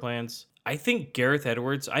Death Star plans. I think Gareth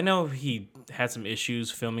Edwards. I know he had some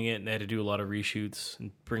issues filming it, and they had to do a lot of reshoots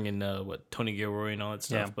and bring in Tony Gilroy and all that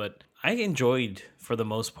stuff. Yeah. But I enjoyed, for the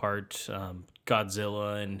most part,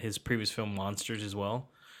 Godzilla and his previous film Monsters as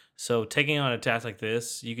well. So taking on a task like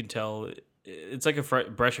this, you can tell it's like a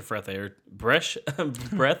breath of fresh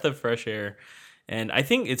air, and I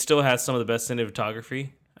think it still has some of the best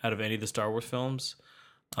cinematography out of any of the Star Wars films.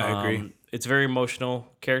 I agree. It's very emotional.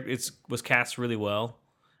 It was cast really well.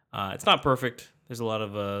 It's not perfect. There's a lot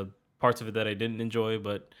of parts of it that I didn't enjoy,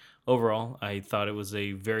 but overall, I thought it was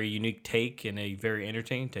a very unique take and a very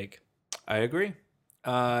entertaining take. I agree.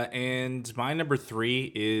 And my number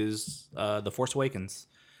 3 is The Force Awakens.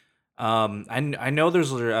 I know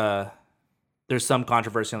there's some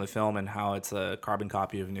controversy on the film and how it's a carbon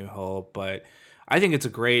copy of New Hope, but I think it's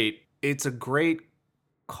a great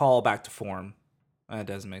call back to form. That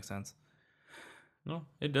doesn't make sense. No,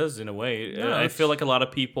 it does in a way. No, I feel like a lot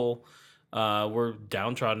of people were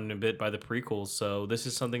downtrodden a bit by the prequels, so this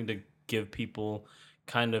is something to give people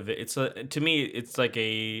kind of. To me, it's like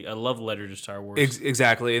a love letter to Star Wars.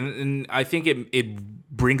 Exactly, and I think it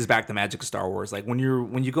brings back the magic of Star Wars. Like when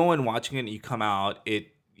you go in watching it and you come out,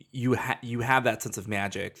 you have that sense of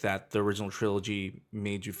magic that the original trilogy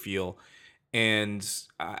made you feel, and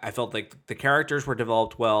I felt like the characters were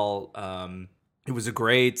developed well. It was a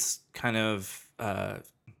great kind of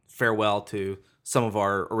farewell to some of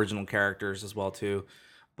our original characters as well too,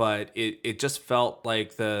 but it just felt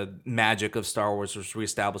like the magic of Star Wars was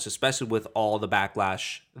reestablished, especially with all the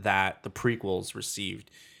backlash that the prequels received.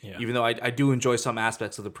 Yeah. Even though I do enjoy some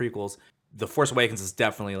aspects of the prequels, The Force Awakens is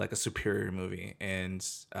definitely like a superior movie, and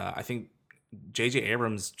I think J.J.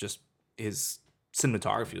 Abrams his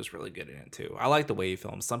cinematography was really good in it too. I like the way he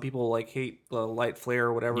films. Some people hate the light flare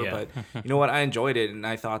or whatever, Yeah. but you know what? I enjoyed it, and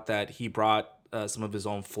I thought that he brought some of his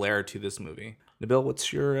own flair to this movie. Nabil,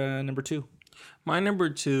 what's your number 2? My number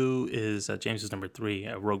 2 is James's number 3,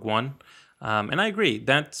 Rogue One. And I agree.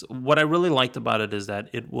 That's what I really liked about it, is that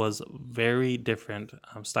it was very different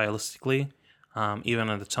stylistically, even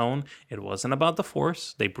in the tone. It wasn't about the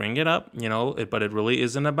Force. They bring it up, but it really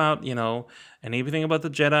isn't about, anything about the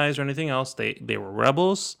Jedis or anything else. They were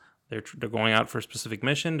rebels. They're going out for a specific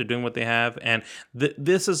mission. They're doing what they have, and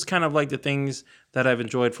this is kind of like the things that I've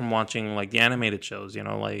enjoyed from watching like the animated shows,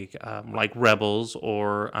 like Rebels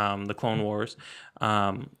or the Clone Wars.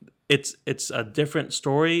 It's a different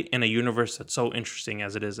story in a universe that's so interesting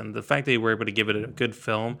as it is, and the fact that they were able to give it a good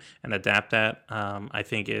film and adapt that, I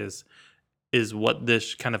think is what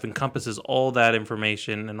this kind of encompasses, all that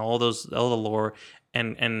information and all the lore,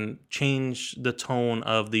 and change the tone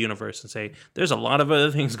of the universe and say there's a lot of other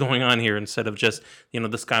things going on here instead of just the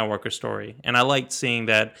Skywalker story. And I liked seeing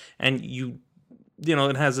that. And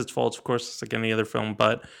it has its faults, of course, it's like any other film,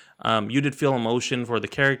 but you did feel emotion for the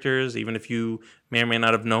characters, even if you may or may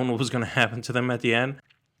not have known what was going to happen to them at the end.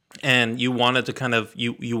 And you wanted to kind of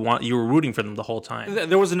you were rooting for them the whole time.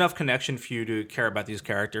 There was enough connection for you to care about these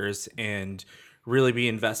characters and really be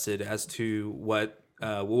invested as to what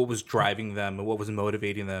was driving them and what was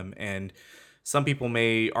motivating them. And some people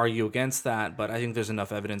may argue against that, but I think there's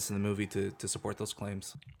enough evidence in the movie to support those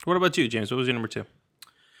claims. What about you, James? What was your number 2?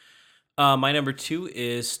 My number 2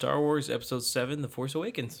 is Star Wars Episode 7: The Force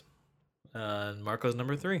Awakens. Marco's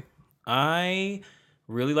number 3. I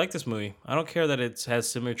really like this movie. I don't care that it has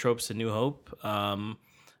similar tropes to New Hope.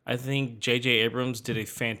 I think J.J. Abrams did a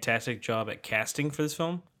fantastic job at casting for this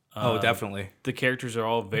film. Oh, definitely. The characters are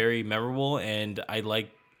all very memorable, and I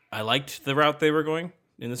liked the route they were going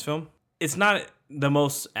in this film. It's not the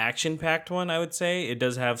most action-packed one, I would say. It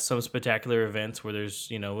does have some spectacular events where there's,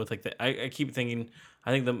 with like I keep thinking,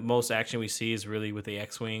 I think the most action we see is really with the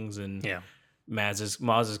X-Wings and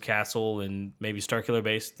Maz's castle and maybe Starkiller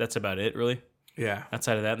Base. That's about it, really. Yeah.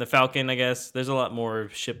 Outside of that, and the Falcon, I guess there's a lot more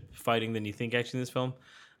ship fighting than you think actually in this film.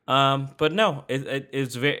 But no,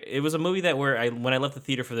 it was a movie that when I left the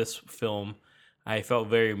theater for this film, I felt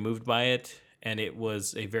very moved by it, and it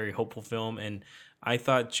was a very hopeful film. And I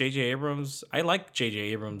thought I like J.J.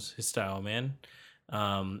 Abrams, his style, man.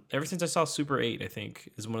 Ever since I saw Super 8, I think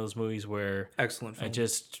is one of those movies where excellent film.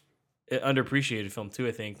 Underappreciated film too,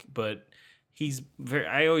 I think, but.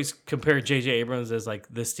 I always compare J.J. Abrams as like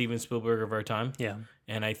the Steven Spielberg of our time. Yeah.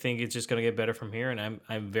 And I think it's just going to get better from here. And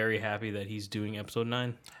I'm very happy that he's doing episode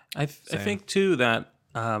 9. I think too that,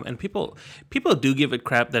 and people do give it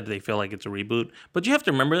crap that they feel like it's a reboot, but you have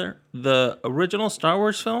to remember the original Star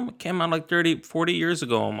Wars film came out like 30-40 years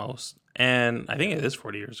ago almost. And I think it is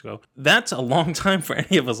 40 years ago. That's a long time for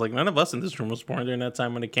any of us. Like, none of us in this room was born during that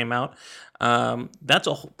time when it came out. That's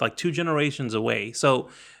like 2 generations away. So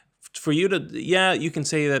for you to, you can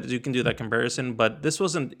say that you can do that comparison, but this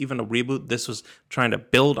wasn't even a reboot. This was trying to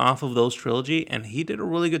build off of those trilogy, and he did a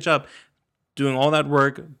really good job doing all that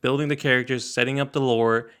work, building the characters, setting up the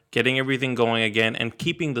lore, getting everything going again, and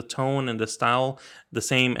keeping the tone and the style the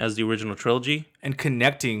same as the original trilogy. And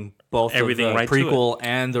connecting both everything of the prequel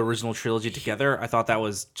and the original trilogy together. I thought that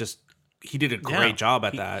was just... He did a great job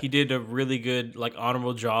at that. He did a really good, like,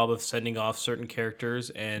 honorable job of sending off certain characters,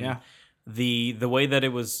 and the way that it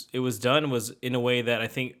was done was in a way that I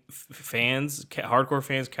think fans, hardcore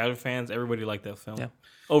fans, casual fans, everybody liked that film. Yeah.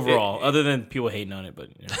 Overall, other than people hating on it, but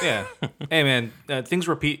yeah. Hey man, things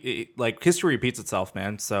repeat. Like history repeats itself,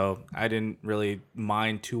 man. So I didn't really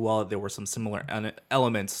mind too well that there were some similar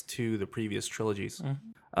elements to the previous trilogies.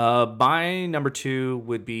 My number 2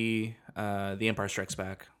 would be The Empire Strikes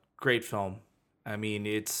Back. Great film. I mean,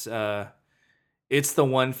 it's the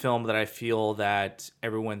one film that I feel that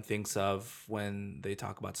everyone thinks of when they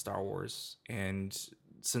talk about Star Wars. And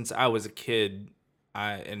since I was a kid,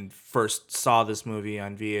 I first saw this movie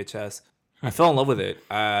on VHS, I fell in love with it.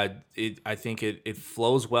 I think it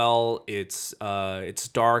flows well. It's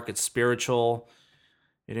dark. It's spiritual.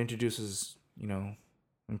 It introduces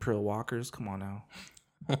Imperial Walkers. Come on now.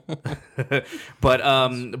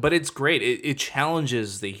 but it's great. It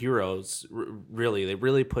challenges the heroes. Really, it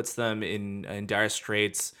really puts them in dire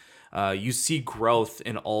straits. You see growth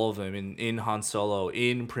in all of them, in Han Solo,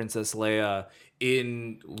 in Princess Leia,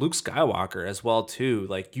 in Luke Skywalker as well too.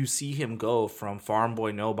 Like, you see him go from farm boy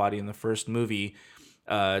nobody in the first movie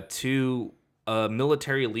to a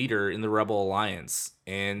military leader in the Rebel Alliance,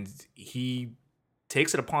 and he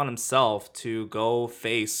takes it upon himself to go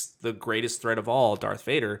face the greatest threat of all, Darth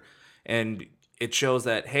Vader. And it shows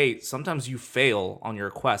that, hey, sometimes you fail on your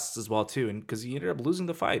quests as well too, and because he ended up losing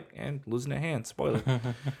the fight and losing a hand. Spoiler.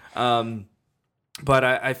 But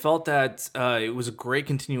I felt that it was a great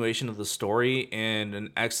continuation of the story and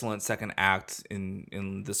an excellent second act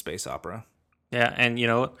in the space opera. Yeah, and you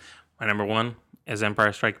know what? My number 1 is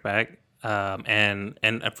Empire Strikes Back, and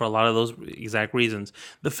for a lot of those exact reasons.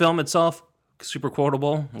 The film itself, super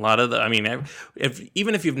quotable. A lot of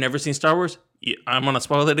even if you've never seen Star Wars, I'm gonna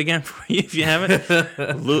spoil it again for you if you haven't.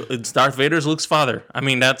 It's Darth Vader's Luke's father. I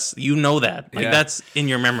mean, that's that. That's in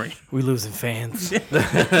your memory. We losing fans.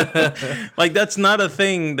 Like, that's not a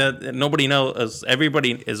thing that nobody knows.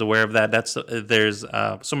 Everybody is aware of that. There's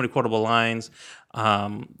so many quotable lines.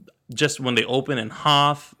 Just when they open in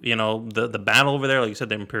Hoth, the battle over there, like you said,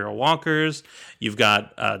 the Imperial Walkers. You've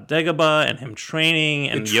got Dagobah and him training,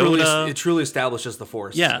 and Yoda. It truly establishes the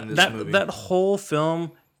Force. Yeah, in this movie. That whole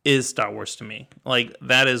film is Star Wars to me. Like,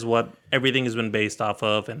 that is what everything has been based off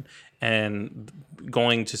of, and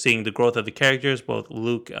going to seeing the growth of the characters, both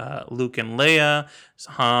Luke and Leia,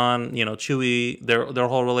 Han, Chewie, their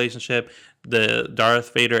whole relationship, the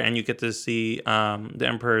Darth Vader, and you get to see the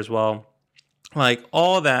Emperor as well. Like,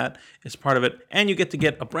 all that is part of it, and you get to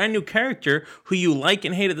get a brand new character who you like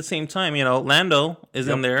and hate at the same time. Lando is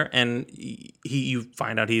in there, and you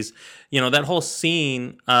find out he's, that whole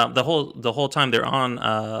scene, the whole time they're on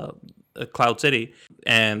Cloud City,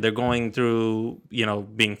 and they're going through,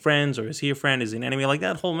 being friends, or is he a friend? Is he an enemy? Like,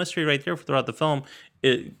 that whole mystery right there throughout the film,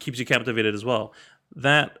 it keeps you captivated as well.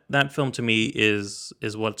 that film to me is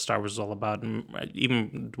what Star Wars is all about. And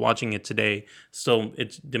even watching it today, still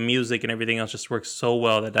it's the music and everything else just works so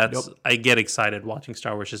well that's I get excited watching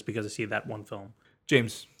Star Wars just because I see that one film.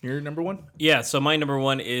 James, your number one? Yeah, so my number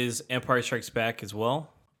one is Empire Strikes Back as well.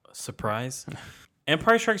 Surprise.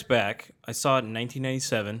 Empire Strikes Back, I saw it in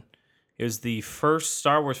 1997. It was the first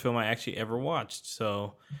Star Wars film I actually ever watched.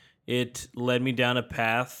 So it led me down a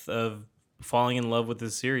path of falling in love with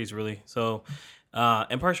this series, really. So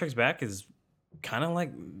Empire Strikes Back is kind of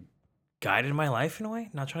like guided my life in a way.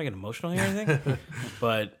 Not trying to get emotional here or anything,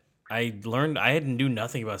 but I learned I knew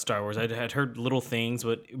nothing about Star Wars. I had heard little things,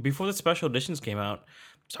 but before the special editions came out,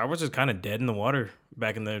 Star Wars was kind of dead in the water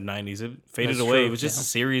back in the 90s. It faded That's away. true, It was just a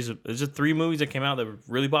series. It was just 3 movies that came out that were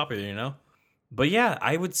really popular, you know? But yeah,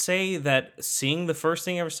 I would say that seeing the first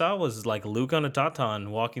thing I ever saw was like Luke on a Tauntaun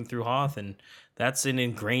walking through Hoth, and that's an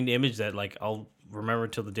ingrained image that like I'll remember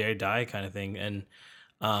till the day I die kind of thing. And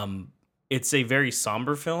it's a very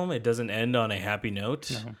somber film. It doesn't end on a happy note.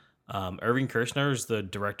 No. Irving Kershner is the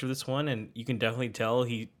director of this one, and you can definitely tell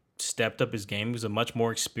he stepped up his game. He was a much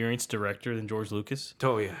more experienced director than George Lucas.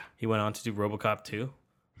 Oh, yeah. He went on to do RoboCop 2.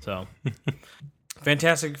 So,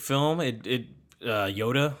 fantastic film.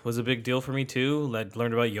 Yoda was a big deal for me, too.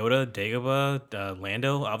 Learned about Yoda, Dagobah,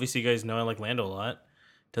 Lando. Obviously, you guys know I like Lando a lot.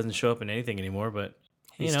 Doesn't show up in anything anymore, but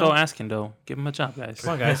he's still asking, though. Give him a job, guys.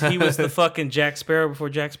 Come on, guys. He was the fucking Jack Sparrow before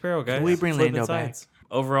Jack Sparrow, guys. Can we bring Lando back?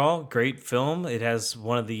 Overall, great film. It has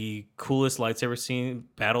one of the coolest lightsaber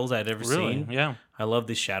battles I'd ever seen. Yeah. I love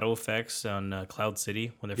the shadow effects on Cloud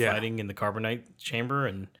City when they're fighting in the carbonite chamber,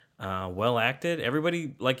 and well acted.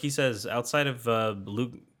 Everybody, like he says, outside of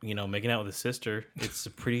Luke, making out with his sister, it's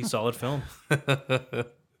a pretty solid film. I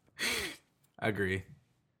agree.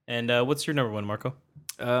 And what's your number one, Marco?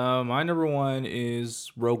 My number one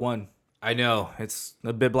is Rogue One. I know it's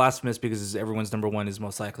a bit blasphemous because everyone's number one is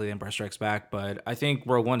most likely Empire Strikes Back, but I think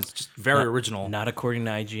Rogue One is just very original. Not according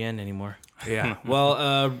to IGN anymore. Yeah.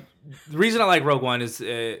 Well, the reason I like Rogue One is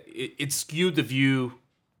it skewed the view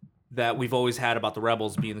that we've always had about the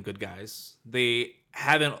rebels being the good guys.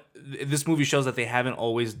 This movie shows that they haven't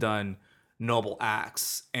always done noble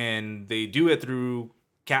acts, and they do it through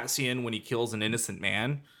Cassian when he kills an innocent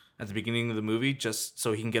man at the beginning of the movie just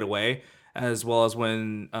so he can get away, as well as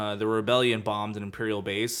when the rebellion bombed an Imperial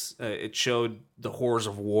base. It showed the horrors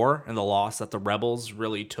of war and the loss that the rebels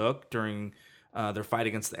really took during their fight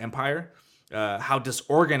against the Empire. How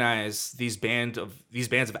disorganized these bands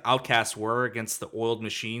of outcasts were against the oiled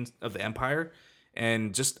machines of the Empire,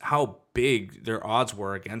 and just how big their odds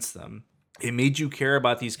were against them. It made you care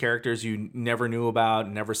about these characters you never knew about,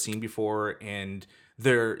 never seen before, and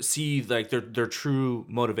their true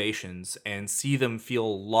motivations, and see them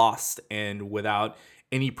feel lost and without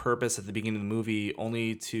any purpose at the beginning of the movie,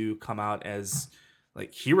 only to come out as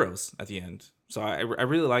like heroes at the end. So I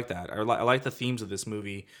really like that. I like the themes of this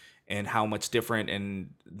movie and how much different,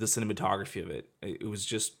 and the cinematography of it. It was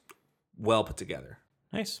just well put together.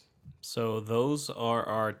 Nice. So those are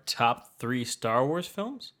our top 3 Star Wars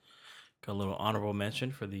films. Got a little honorable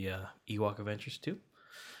mention for the Ewok Adventures 2.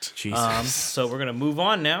 Jesus. So we're going to move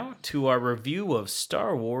on now to our review of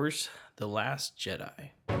Star Wars The Last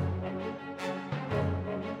Jedi.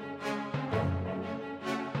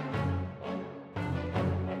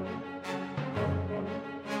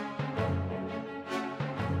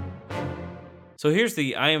 So here's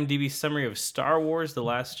the IMDb summary of Star Wars The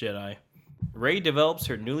Last Jedi. Rey develops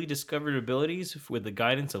her newly discovered abilities with the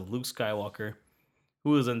guidance of Luke Skywalker,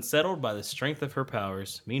 who is unsettled by the strength of her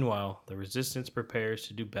powers. Meanwhile, the Resistance prepares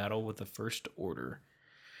to do battle with the First Order.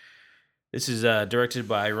 This is directed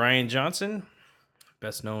by Rian Johnson,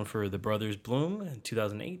 best known for The Brothers Bloom in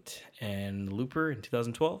 2008 and Looper in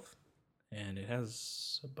 2012. And it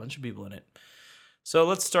has a bunch of people in it. So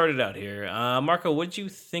let's start it out here. Marco, what did you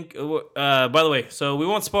think? By the way, so we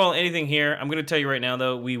won't spoil anything here. I'm going to tell you right now,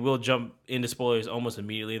 though, we will jump into spoilers almost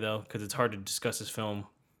immediately, though, because it's hard to discuss this film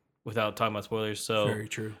without talking about spoilers. So Very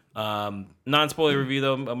true. Non-spoiler review,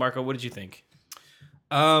 though. Marco, what did you think?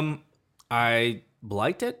 I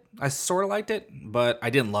liked it. I sort of liked it, but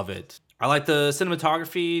I didn't love it. I like the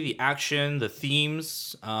cinematography, the action, the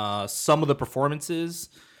themes, some of the performances,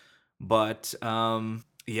 but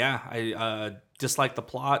I dislike the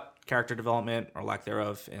plot, character development, or lack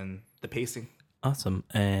thereof, and the pacing. Awesome.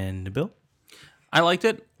 And Bill? I liked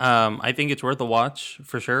it. I think it's worth a watch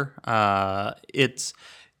for sure. It's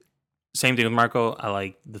same thing with Marco. I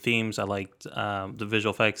like the themes. I liked the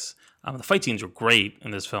visual effects. The fight scenes were great in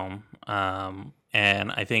this film,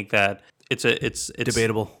 and I think that it's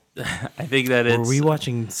debatable. I think that it's. Were we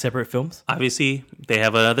watching separate films? Obviously, they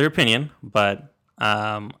have another opinion, but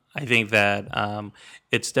I think that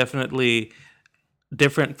it's definitely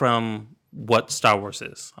different from what Star Wars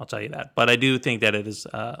is. I'll tell you that. But I do think that it is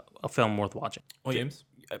a film worth watching. Well, James?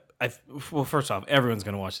 well, first off, everyone's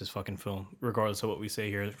going to watch this fucking film, regardless of what we say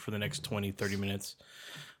here for the next 20, 30 minutes.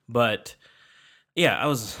 But yeah, I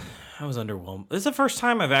was underwhelmed. This is the first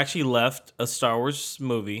time I've actually left a Star Wars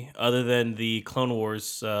movie, other than the Clone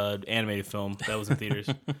Wars animated film that was in theaters,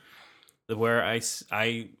 where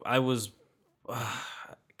I was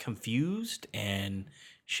confused and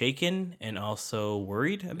shaken and also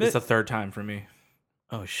worried a bit. It's the third time for me.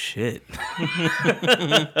 Oh shit.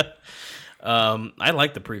 I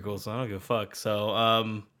like the prequels, so I don't give a fuck.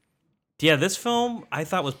 So yeah, this film I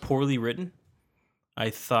thought was poorly written. I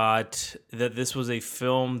thought that this was a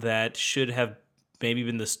film that should have maybe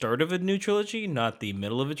been the start of a new trilogy, not the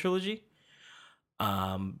middle of a trilogy.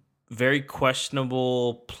 Very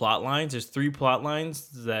questionable plot lines. There's 3 plot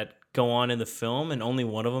lines that go on in the film, and only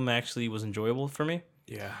one of them actually was enjoyable for me.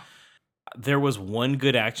 Yeah. There was one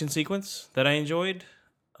good action sequence that I enjoyed.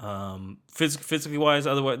 Physically wise,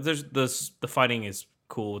 otherwise, there's the fighting is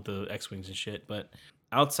cool with the X-Wings and shit, but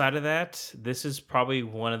outside of that, this is probably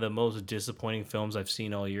one of the most disappointing films I've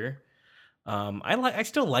seen all year. I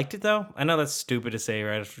still liked it though. I know that's stupid to say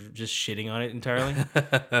right after just shitting on it entirely.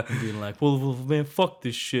 Being like, well, man, fuck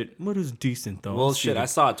this shit. What is decent though? Well, shit, I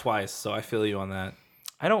saw it twice, so I feel you on that.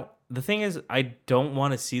 The thing is, I don't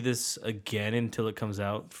want to see this again until it comes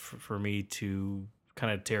out for me to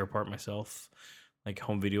kind of tear apart myself, like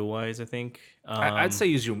home video wise, I think. I'd say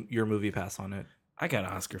use your movie pass on it. I got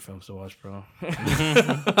Oscar films to watch, bro.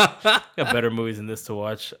 Got better movies than this to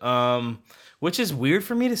watch. Which is weird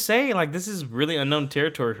for me to say. Like, this is really unknown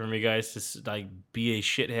territory for me, guys, to like be a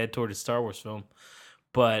shithead toward a Star Wars film.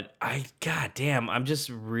 But goddamn, I'm just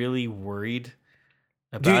really worried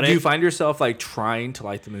about it. Do you find yourself like trying to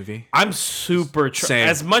like the movie? I'm super Same.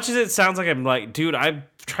 as much as it sounds like I'm like, dude, I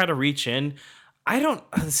try to reach in. The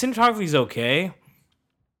cinematography is okay.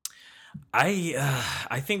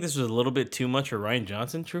 I think this was a little bit too much for Rian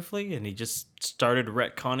Johnson, truthfully, and he just started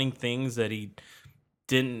retconning things that he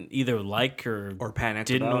didn't either like or panicked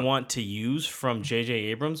didn't about. want to use from J.J.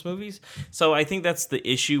 Abrams movies. So I think that's the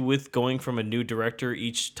issue with going from a new director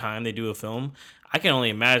each time they do a film. I can only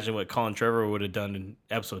imagine what Colin Trevorrow would have done in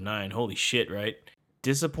Episode 9. Holy shit, right?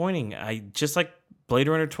 Disappointing. I just like Blade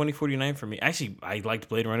Runner 2049 for me. Actually, I liked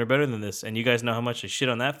Blade Runner better than this, and you guys know how much I shit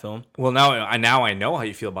on that film. Well, now I know how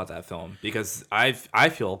you feel about that film because I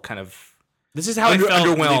feel kind of This is how I felt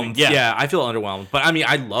underwhelmed. leaving. Yeah. I feel underwhelmed. But I mean,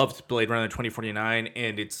 I loved Blade Runner 2049,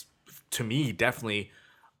 and it's to me definitely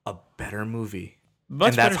a better movie. Much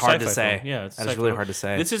and that's better hard to sci-fi say. film. Yeah, it's that's sci-fi really film. hard to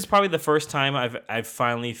say. This is probably the first time I've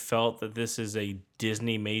finally felt that this is a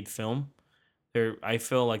Disney-made film. I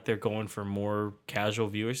feel like they're going for more casual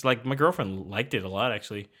viewers. Like my girlfriend liked it a lot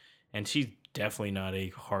actually, and she's definitely not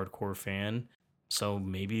a hardcore fan. So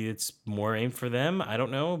maybe it's more aimed for them. I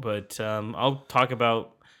don't know, but I'll talk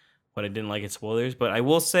about what I didn't like in spoilers. But I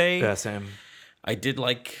will say, Yeah, same. I did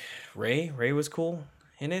like Rey. Rey was cool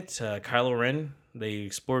in it. Kylo Ren, they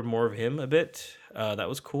explored more of him a bit. That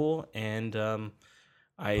was cool. And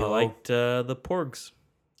I Poe. liked the Porgs.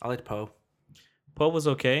 I liked Poe. Poe was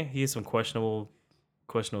okay. He has some questionable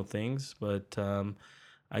things, but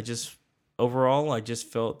overall, I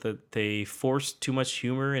just felt that they forced too much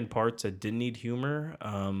humor in parts that didn't need humor.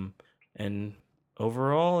 And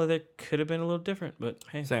overall, it could have been a little different, but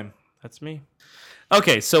hey, Same. that's me.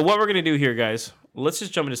 Okay, so what we're going to do here, guys, let's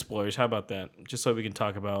just jump into spoilers. How about that? Just so we can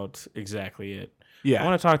talk about exactly it. Yeah. I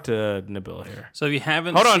want to talk to Nabil here. So if you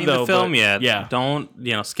haven't Hold on, seen though, the film but- yet, yeah. don't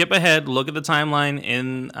skip ahead. Look at the timeline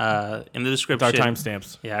in the description. Our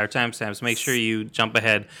timestamps. Yeah, our timestamps. Make sure you jump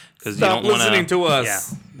ahead because you Stop don't want listening to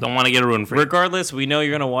us. Yeah, don't want to get a ruined for you. Regardless, we know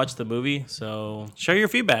you're going to watch the movie, so Share your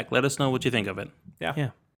feedback. Let us know what you think of it.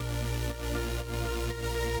 yeah.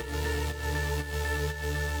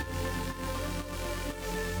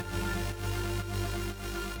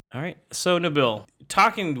 All right. So Nabil,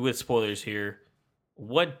 talking with spoilers here,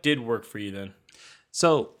 what did work for you then?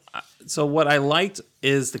 So what I liked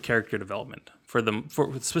is the character development for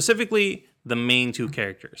specifically the main 2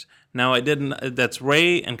 characters. Now I didn't. That's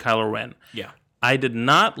Rey and Kylo Ren. Yeah. I did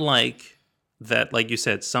not like that. Like you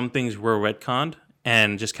said, some things were retconned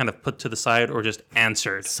and just kind of put to the side or just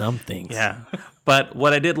answered. Some things. Yeah. But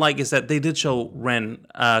what I did like is that they did show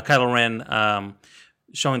Kylo Ren,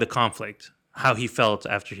 showing the conflict, how he felt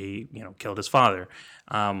after he, killed his father,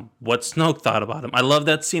 what Snoke thought about him. I love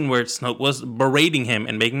that scene where Snoke was berating him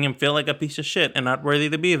and making him feel like a piece of shit and not worthy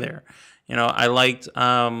to be there. I liked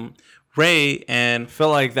Rey and I feel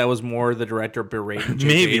like that was more the director berating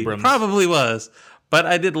J.J. maybe Abrams. probably was, but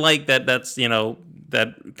I did like that. That's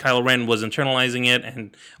Kylo Ren was internalizing it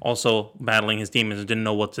and also battling his demons and didn't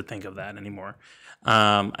know what to think of that anymore.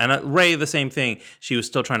 And Rey, the same thing. She was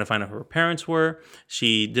still trying to find out who her parents were.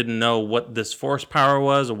 She didn't know what this force power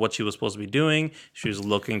was or what she was supposed to be doing. She was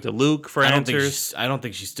looking to Luke for answers. I don't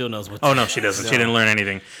think she still knows what. Oh no, she doesn't. She didn't learn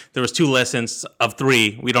anything. There was 2 lessons of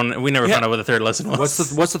 3. We never found out what the 3rd lesson was.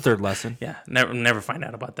 What's the 3rd lesson? Yeah, never find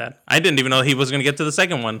out about that. I didn't even know he was going to get to the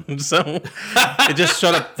 2nd one. So it just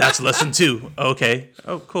showed up. That's lesson 2. Okay.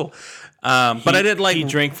 Oh, cool. But I did like he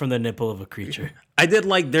drank from the nipple of a creature. I did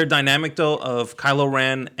like their dynamic though of Kylo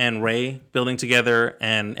Ren and Rey building together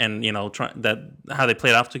and how they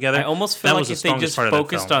played off together. I almost feel like if they just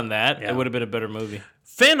focused on that, it would have been a better movie.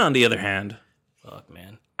 Finn, on the other hand, fuck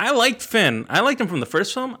man, I liked Finn. I liked him from the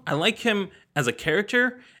first film. I like him as a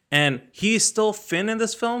character. And he's still Finn in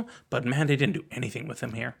this film, but man, they didn't do anything with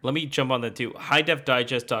him here. Let me jump on that too.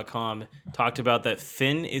 HighDefDigest.com talked about that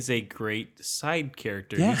Finn is a great side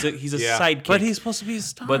character. Yeah. He's a sidekick. But he's supposed to be a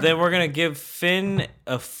star. But then we're going to give Finn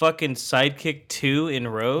a fucking sidekick too in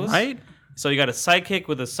Rose. Right? So you got a sidekick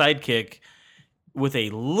with a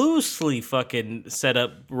loosely fucking set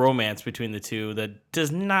up romance between the two that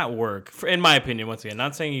does not work, in my opinion, once again.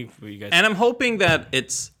 Not saying you guys... And I'm hoping that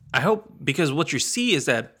because what you see is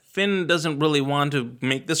that Finn doesn't really want to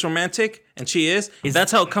make this romantic, and she is.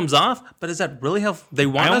 That's how it comes off. But is that really how they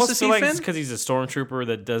want us to see Finn? I almost feel like Finn? it's because he's a stormtrooper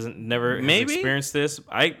that never has experienced this.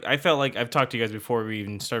 I felt like I've talked to you guys before we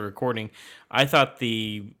even started recording. I thought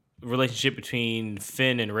the relationship between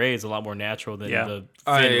Finn and Rey is a lot more natural than the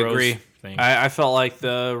Finn Rose thing. I felt like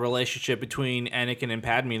the relationship between Anakin and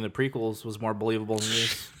Padme in the prequels was more believable than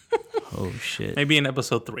this. Oh shit! Maybe in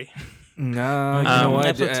episode 3. No, you know what?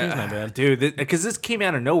 Episode 2 is not bad, dude. Because this came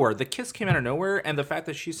out of nowhere. The kiss came out of nowhere, and the fact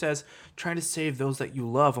that she says, "Trying to save those that you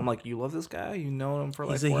love." I'm like, you love this guy? You know him for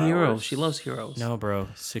like 4 hours? He's a hero. She loves heroes. No, bro,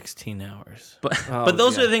 16 hours. But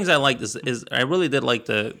those are the things I liked. Is I really did like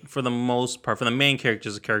for the most part, for the main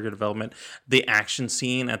characters, the character development, the action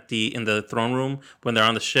scene in the throne room when they're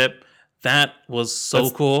on the ship. That was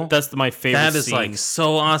cool. That's my favorite scene. That is like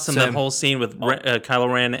so awesome. That whole scene with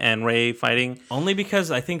Kylo Ren and Rey fighting. Only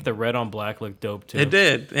because I think the red on black looked dope too. It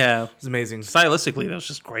did, yeah. It's amazing. Stylistically, that was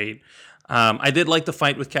just great. I did like the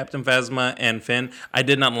fight with Captain Phasma and Finn. I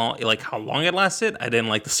did not like how long it lasted. I didn't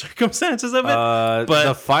like the circumstances of it. But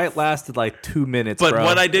the fight lasted like 2 minutes. But bro.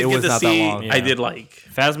 what I did get to see, Yeah. I did like.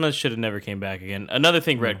 Phasma should have never came back again. Another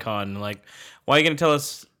thing, retcon. Like, why are you gonna tell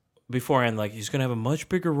us beforehand, like, he's gonna have a much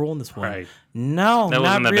bigger role in this one? Right. No, That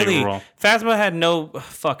wasn't not that big of a really. role. Phasma had no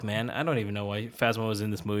fuck, man. I don't even know why Phasma was in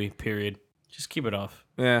this movie. Period. Just keep it off.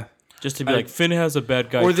 Yeah. Just to be like, Finn has a bad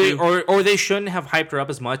guy. Or they too. or they shouldn't have hyped her up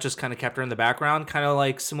as much, just kind of kept her in the background, kind of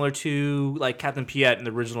like similar to like Captain Piet in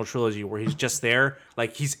the original trilogy, where he's just there,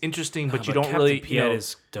 like he's interesting, but you don't Captain really. Piet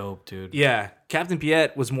is dope, dude. Yeah, Captain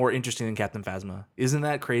Piet was more interesting than Captain Phasma. Isn't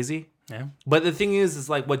that crazy? Yeah. But the thing is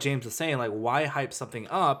like what James was saying, like why hype something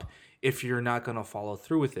up if you're not gonna follow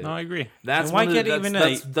through with it? No, I agree. That's And why one of get the, even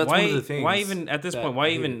that's, a that's why, one of the things. why even at this point? Why I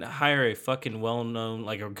hate even it. hire a fucking well-known,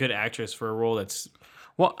 like a good actress for a role that's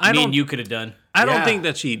Well, I me don't. and you could have done? I don't Yeah. think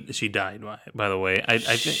that she died. By the way, I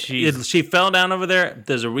think She's- she fell down over there.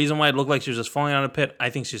 There's a reason why it looked like she was just falling out of a pit. I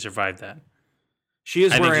think she survived that. She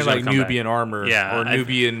is I think wearing she's gonna like come back. Nubian armor, Yeah, or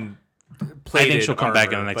Nubian plated she'll come back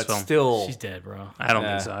in the armor, next but film. Still, She's dead, bro. I don't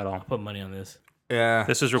Yeah. think so at all. Put money on this. yeah.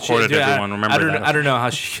 This is recorded, Dude, everyone. Remember I don't that. Know, I don't know how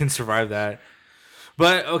she can survive that.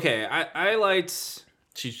 But okay, I liked.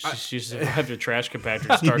 She survived a trash compactor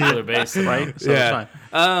at Starkiller Base, right? So it's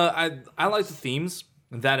fine. I like the themes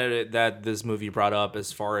that this movie brought up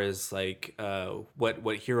as far as like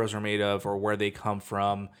what heroes are made of or where they come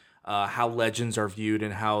from, how legends are viewed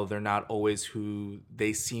and how they're not always who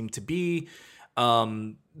they seem to be.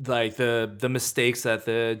 Like the mistakes that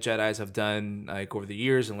the Jedis have done like over the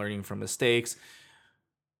years and learning from mistakes.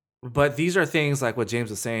 But these are things like what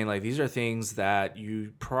James was saying, like these are things that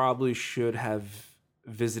you probably should have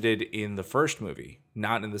visited in the first movie,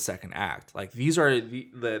 not in the second act. Like these are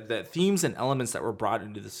the themes and elements that were brought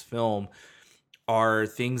into this film are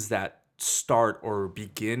things that start or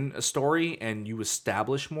begin a story and you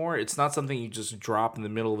establish more. It's not something you just drop in the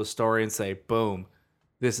middle of a story and say, boom,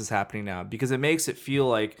 this is happening now. Because it makes it feel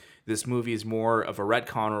like this movie is more of a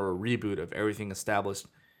retcon or a reboot of everything established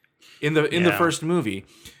in the first movie.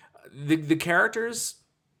 The characters,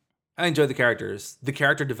 I enjoyed the characters. The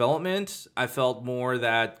character development, I felt more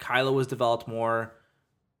that Kylo was developed more.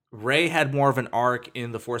 Rey had more of an arc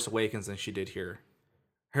in The Force Awakens than she did here.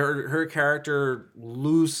 Her character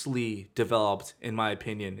loosely developed, in my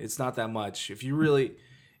opinion. It's not that much. If you really,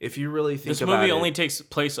 if you really think This about movie it, only takes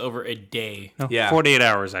place over a day. No, Yeah. 48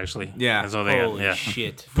 hours actually. Yeah. That's all they got. Holy Yeah.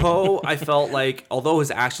 shit. Poe, I felt like, although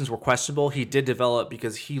his actions were questionable, he did develop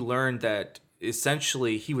because he learned that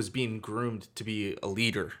essentially he was being groomed to be a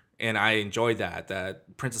leader. And I enjoyed that.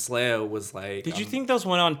 That Princess Leia was like... Did you think those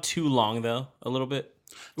went on too long, though? A little bit?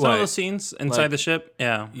 Some What? of those scenes inside the ship,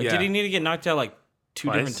 yeah. Like, did he need to get knocked out like two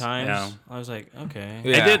Twice? different times? Yeah. I was like, okay.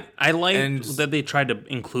 Yeah. I liked And- that they tried to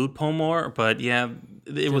include Poe more, but yeah,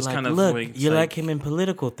 it was Like, kind of look, it's you like him in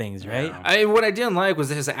political things, right? What I didn't like was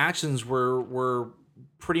that his actions were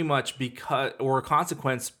pretty much because or a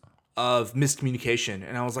consequence of miscommunication,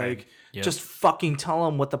 and I was like, Yes. just fucking tell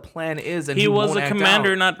him what the plan is. And He was won't a act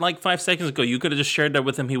commander out. not like 5 seconds ago. You could have just shared that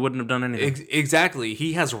with him. He wouldn't have done anything. Exactly,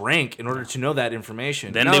 he has rank in order to know that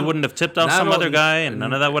information. Then Now- they wouldn't have tipped off not some other only- guy, and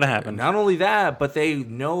none of that would have happened. Not only that, but they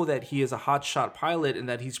know that he is a hotshot pilot and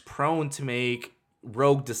that he's prone to make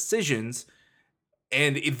rogue decisions,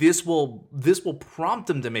 and this will prompt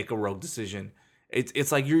him to make a rogue decision.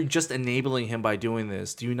 It's like you're just enabling him by doing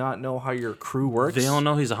this. Do you not know how your crew works? They all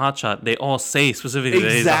know he's a hotshot. They all say specifically that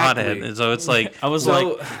he's a Exactly. hothead. And so it's like, I was So-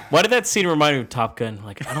 like, why did that scene remind me of Top Gun?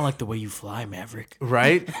 Like, I don't like the way you fly, Maverick.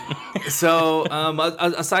 Right. So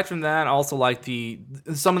aside from that, I also like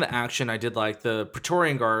some of the action. I did like the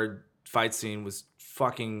Praetorian Guard fight scene was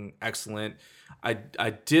fucking excellent. I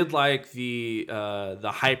did like the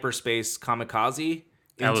hyperspace kamikaze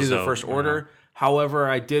That into was the dope, First yeah. Order. However,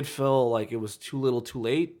 I did feel like it was too little, too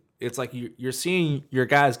late. It's like you're seeing your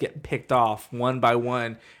guys get picked off one by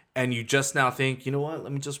one, and you just now think, you know what?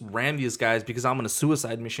 Let me just ram these guys because I'm on a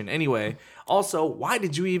suicide mission anyway. Also, why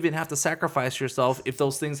did you even have to sacrifice yourself if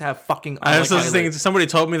those things have fucking I was just autopilot? thinking, somebody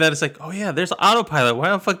told me that. It's like, oh yeah, there's autopilot. Why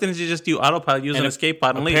the fuck didn't you just do autopilot, use an escape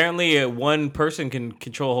pod, and leave? Apparently, one person can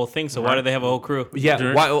control a whole thing, so why do they have a whole crew?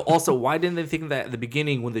 Yeah. Why didn't they think that at the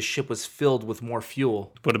beginning when the ship was filled with more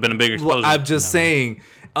fuel? Would have been a bigger explosion. Well, I'm just saying.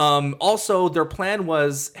 Also, their plan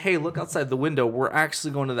was, hey, look outside the window. We're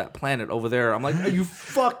actually going to that planet over there. I'm like, are you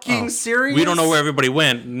fucking serious? We don't know where everybody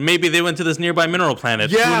went. Maybe they went to this nearby mineral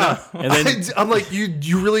planet. Who Yeah. knows? And then- I'm like,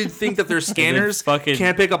 you really think that their scanners fucking-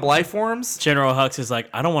 can't pick up life forms? General Hux is like,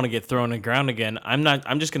 I don't want to get thrown on the ground again. I'm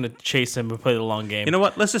just gonna chase him and play the long game. You know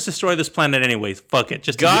what? Let's just destroy this planet anyways. Fuck it.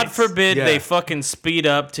 Just God forbid Yeah. they fucking speed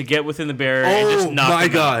up to get within the barrier and just Oh knock my him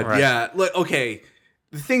out. god, Right. yeah. Like, okay,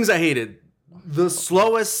 the things I hated. The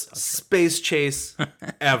slowest space chase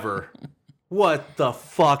ever. What the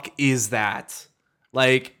fuck is that?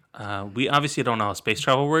 Like, We obviously don't know how space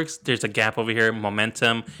travel works. There's a gap over here.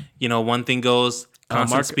 Momentum. You know, one thing goes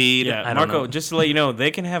constant speed. Yeah, I don't Marco, know. just to let you know,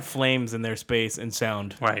 they can have flames in their space and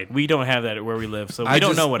sound. Right. We don't have that where we live, so we I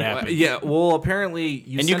don't just- know what happened. Yeah, well, apparently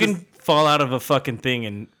And you can fall out of a fucking thing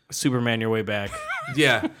and Superman your way back.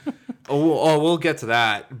 yeah. We'll get to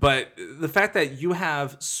that. But the fact that you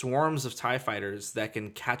have swarms of TIE fighters that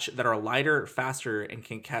are lighter, faster, and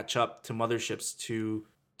can catch up to motherships to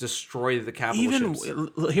destroy the capital Even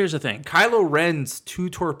ships. here's the thing. Kylo Ren's 2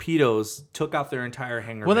 torpedoes took out their entire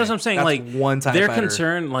hangar. Well, that's bay. what I'm saying. That's Like one TIE they're fighter.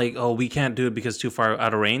 concerned, like, oh, we can't do it because it's too far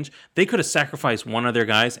out of range. They could have sacrificed one of their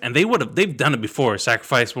guys, and they would have. They've done it before.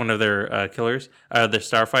 Sacrificed one of their killers, their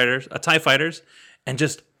starfighters, TIE fighters, and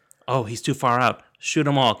just, oh, he's too far out. Shoot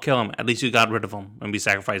them all, kill him. At least you got rid of him, and we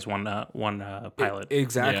sacrificed one pilot.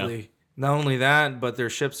 Exactly. Not only that, but their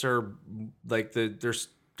ships are like their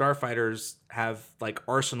starfighters have like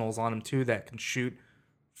arsenals on them too that can shoot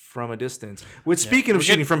from a distance. Which, speaking of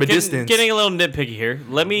shooting from a distance, Getting a little nitpicky here.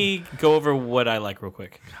 Let me go over what I like real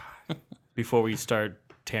quick before we start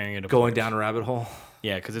tearing it apart. going down a rabbit hole.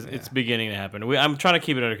 Yeah, because it's beginning to happen. I'm trying to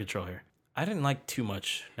keep it under control here. I didn't like too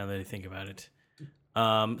much now that I think about it.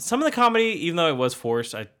 Some of the comedy, even though it was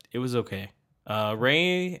forced, it was okay.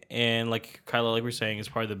 Rey and like Kylo, like we're saying, is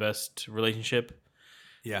probably the best relationship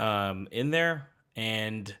in there.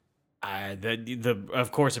 And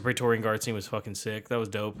of course the Praetorian Guard scene was fucking sick. That was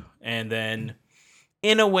dope. And then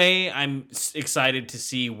in a way, I'm excited to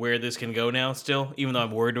see where this can go now. Still, even though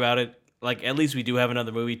I'm worried about it, like at least we do have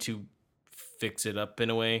another movie to fix it up in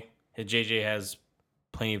a way. JJ has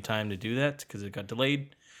plenty of time to do that because it got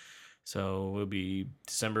delayed. So it'll be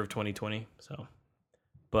December of 2020. So,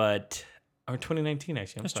 but or 2019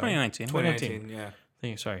 actually. I'm It's sorry. 2019. 2019, yeah.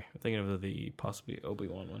 I'm thinking of the possibly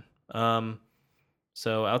Obi-Wan one.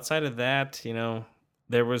 So outside of that, you know,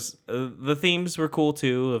 there was the themes were cool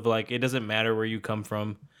too. Of like, it doesn't matter where you come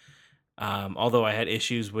from. Although I had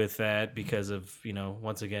issues with that because of, you know,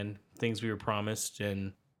 once again things we were promised,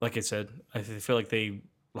 and like I said, I feel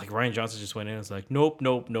like Ryan Johnson just went in and was like, nope.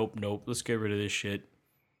 Let's get rid of this shit.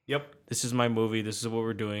 Yep. This is my movie. This is what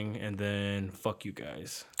we're doing, and then fuck you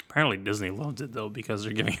guys. Apparently Disney loves it though because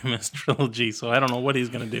they're giving him his trilogy. So I don't know what he's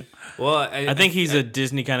gonna do. Well, I think he's a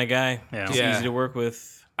Disney kind of guy. Yeah. Just Yeah. easy to work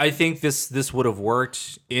with. I think this would have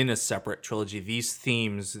worked in a separate trilogy. These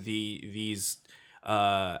themes, these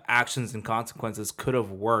actions and consequences could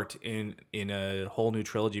have worked in a whole new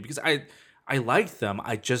trilogy because I liked them.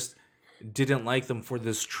 I just didn't like them for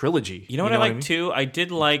this trilogy. You know what I like too? I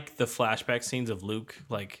did like the flashback scenes of Luke,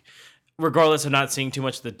 like regardless of not seeing too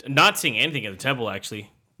much not seeing anything at the temple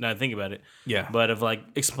actually. Now that I think about it. Yeah. But of like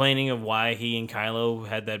explaining of why he and Kylo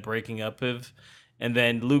had that breaking up of, and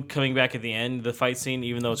then Luke coming back at the end, the fight scene,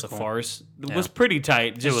 even though it's a farce, was pretty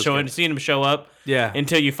tight. Just seeing him show up. Yeah.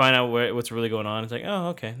 Until you find out what's really going on. It's like, oh,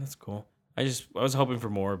 okay, that's cool. I was hoping for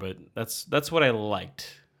more, but that's what I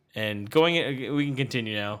liked. And we can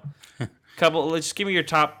continue now. Let's give me your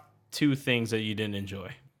top 2 things that you didn't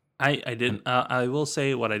enjoy. I didn't. I will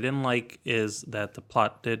say what I didn't like is that the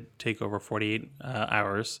plot did take over 48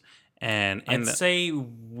 hours, and I'd say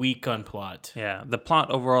weak on plot. yeah, the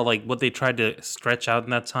plot overall, like what they tried to stretch out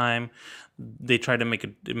in that time, they tried to make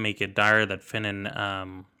it dire that Finn and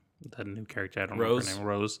that new character, I don't remember her name,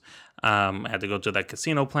 Rose, had to go to that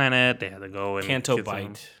casino planet. They had to go and Canto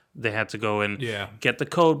Bite. They had to go and Yeah. get the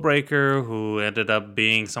code breaker, who ended up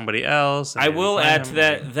being somebody else. I will add to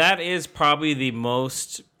that. That is probably the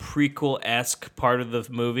most prequel-esque part of the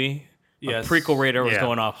movie. Yes. Prequel radar was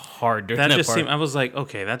going off hard during that just part. seemed. I was like,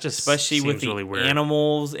 okay, that just Especially seems with the really weird.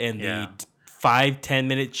 animals and Yeah. the 5-10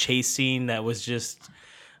 minute chase scene that was just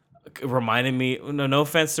reminded me. No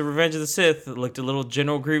offense to Revenge of the Sith, it looked a little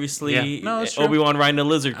General Grievously. Yeah. No, it's true. Obi-Wan riding a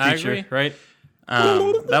lizard I creature, agree. right?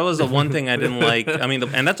 That was the one thing I didn't like. I mean,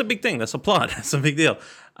 and that's a big thing. That's a plot. That's a big deal.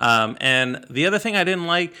 And the other thing I didn't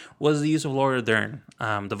like was the use of Laura Dern,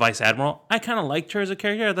 the Vice Admiral. I kind of liked her as a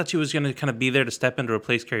character. I thought she was going to kind of be there to step in to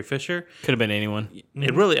replace Carrie Fisher. Could have been anyone.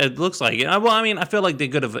 It looks like it. Well, I mean, I feel like they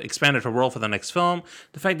could have expanded her role for the next film.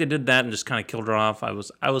 The fact they did that and just kind of killed her off, I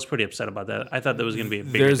was pretty upset about that. I thought there was going to be a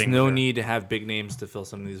bigger There's thing. no with her. need to have big names to fill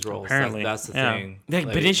some of these roles. Apparently, that's the yeah. thing. Like,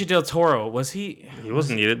 Benicio del Toro, was he? He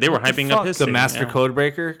wasn't needed. They were hyping fuck? up his The thing, Master yeah.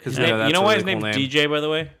 Codebreaker? Because You know why his name's DJ, by the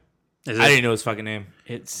way? Is I it- didn't know his fucking name.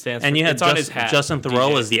 It stands And for, you had it's on his hat. Justin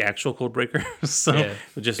Theroux DJ. as the actual codebreaker, so Yeah.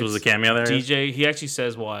 it just was a cameo there. DJ, he actually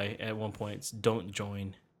says why at one point. It's don't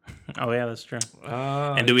join. Oh yeah, that's true.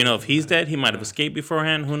 And do we know if he's dead? He might have escaped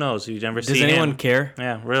beforehand. Who knows? You never Does see anyone him. care?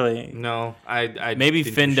 Yeah, really. No, I Maybe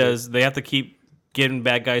didn't Finn do shit. does. They have to keep getting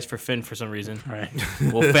bad guys for Finn for some reason. Right.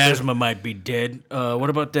 Well, Phasma might be dead. What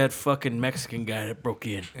about that fucking Mexican guy that broke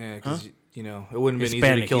in? Yeah, because you know it wouldn't have been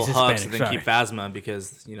Hispanic, easy to kill he's Hux Hispanic, and then sorry. keep Phasma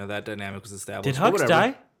because you know that dynamic was established. Did But Hux whatever.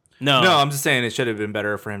 die? No, No, I'm just saying it should have been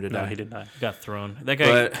better for him to No, die. he did not. got thrown. That guy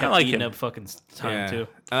But- kept I like eating him. up fucking time too.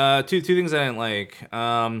 Two things I didn't like.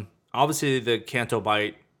 Obviously the Canto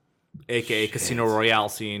Bite, aka Casino Royale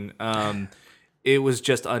scene. It was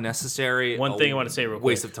just unnecessary. One thing I want to say real quick.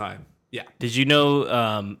 Waste of time. Yeah. Did you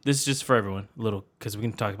know? This is just for everyone, little, because we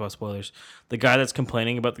can talk about spoilers. The guy that's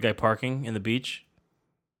complaining about the guy parking in the beach.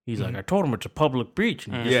 He's like, I told him it's a public beach,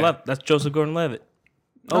 and he just Yeah. left. That's Joseph Gordon-Levitt.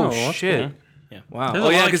 Oh, that's shit. cool. Wow. There's a Oh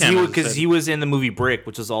yeah, lot of cameos because that- he was in the movie Brick,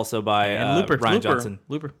 which was also by And Looper, Ryan Looper, Johnson.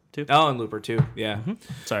 Looper too. Oh, and Looper too. Yeah.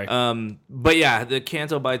 Sorry. But yeah, the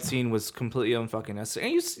Canto Bite scene was completely unfucking necessary. Are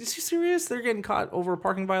you serious? They're getting caught over a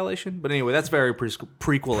parking violation? But anyway, that's very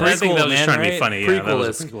prequel. I think that was just man, trying to be right? funny. Yeah, that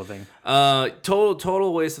was a Prequel-esque. prequel thing.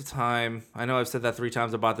 Total waste of time. I know I've said that 3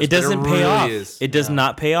 times about this. It doesn't but pay really off. Is. It does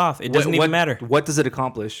not pay off. It doesn't What- even matter. What does it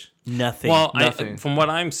accomplish? Nothing. Well, nothing. from what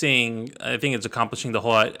I'm seeing, I think it's accomplishing the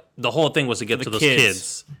whole thing was to get the to those kids.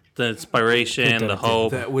 kids. The inspiration, the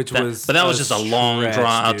hope. But that was just a long stretch, draw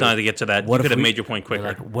out dude. time to get to that. What You if could have we- made your point quicker.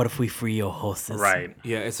 like, what if we free your hostess? Right.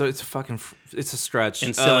 Yeah, it's a fucking it's a stretch.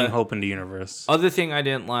 Instilling hope in the universe. Other thing I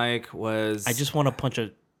didn't like was I just want to punch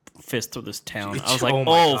a fist through this town. I was like, Oh oh,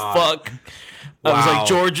 my God. fuck. I was Wow. like,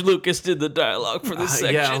 George Lucas did the dialogue for this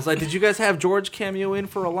section. yeah. I was like, did you guys have George cameo in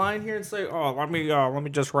for a line here and say, oh, let me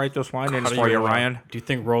just write this line in How do for you, you, Ryan? Do you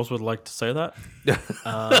think Rose would like to say that?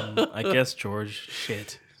 I guess George.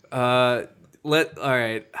 Shit. All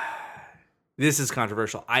right. This is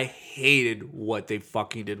controversial. I hated what they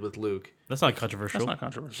fucking did with Luke. That's not controversial. That's not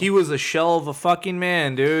controversial. He was a shell of a fucking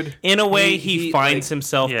man, dude. In a way, he finds like,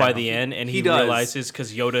 himself yeah. by the end, and he He does. realizes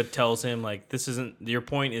because Yoda tells him, like, this isn't your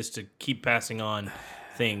point is to keep passing on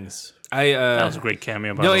things. That was a great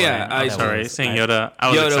cameo. By No, the way. yeah, I'm I- sorry, was- saying Yoda.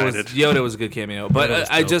 I was excited. Yoda was a good cameo, but Yoda was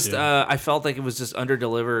I dope, just too. I felt like it was just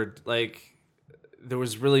underdelivered. Like there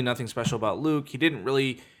was really nothing special about Luke. He didn't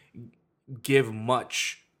really give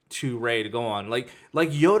much to Rey to go on. Like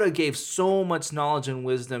Yoda gave so much knowledge and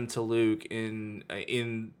wisdom to Luke in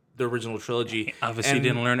the original trilogy. Obviously, And-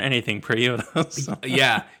 didn't learn anything pre-Yoda. So.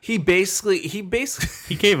 Yeah, he basically He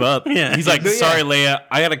gave up. Yeah. He's like, Yeah. sorry, Leia,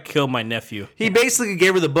 I gotta kill my nephew. he basically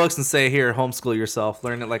gave her the books and say, "Here, homeschool yourself,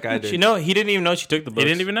 learn it like I did." You know, he didn't even know she took the books. He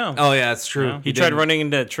didn't even know. Oh yeah, that's true. Yeah. He tried running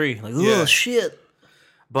into a tree. Like, oh Yeah. shit.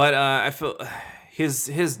 But I feel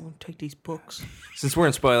his Take these books. since we're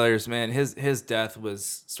in spoilers, man, his death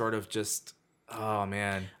was sort of just oh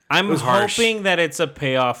man. I'm was harsh. hoping that it's a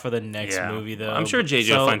payoff for the next Yeah. movie, though. I'm sure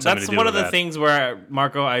JJ will find something That's to do one with of the that. things where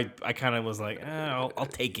Marco, I kind of was like, I'll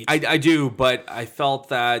take it. I do, but I felt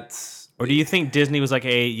that or do you think Disney was like,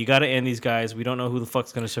 hey, you got to end these guys. We don't know who the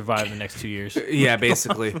fuck's gonna survive the next 2 years. yeah,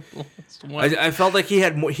 basically. I felt like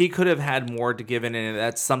he could have had more to give in, and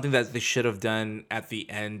that's something that they should have done at the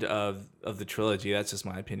end of the trilogy. That's just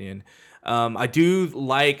my opinion. I do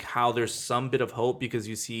like how there's some bit of hope because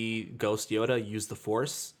you see Ghost Yoda use the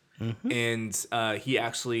Force, and he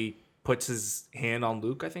actually puts his hand on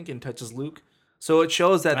Luke, I think, and touches Luke. So it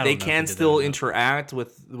shows that I they don't know if he can did that still or not. interact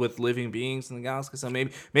with living beings in the galaxy. So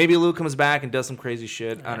maybe Luke comes back and does some crazy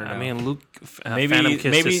shit. I don't know. I mean, Luke Maybe- Phantom kissed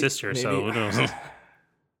maybe- his sister, so who knows?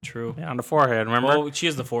 True. Yeah, on the forehead, remember? Well, she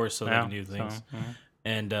has the Force, so Yeah, they can do things. so,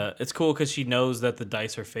 And it's cool because she knows that the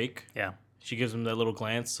dice are fake. yeah. She gives him that little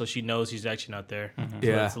glance, so she knows he's actually not there. So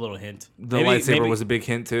Yeah. that's a little hint. the lightsaber was a big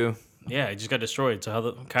hint too. Yeah, it just got destroyed. So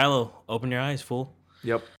Kylo, open your eyes, fool.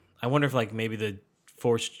 Yep. I wonder if like maybe the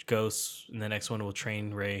Force ghosts in the next one will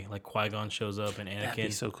train Rey. Like Qui-Gon shows up and That'd be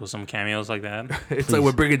Anakin. so cool. Some cameos like that. It's like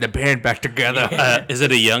we're bringing the band back together. Is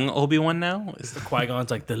it a young Obi-Wan now? Is Qui-Gon's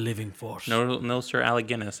like the living Force. no Sir Alec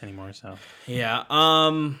Guinness anymore? So Yeah.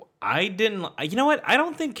 I didn't. You know what? I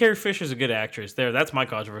don't think Carrie Fisher's a good actress. That's my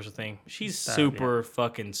controversial thing. She's super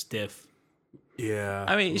fucking stiff. Yeah.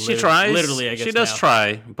 I mean, she Lit- tries. literally, I guess she does now.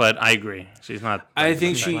 try, but I agree. She's not. I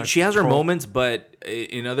think she has her Troll. moments, but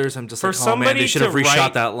in others, I'm just For like, oh man, somebody they should to have reshot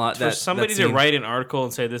write, that lot. for somebody that to scene. write an article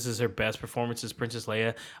and say this is her best performance as Princess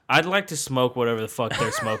Leia, I'd like to smoke whatever the fuck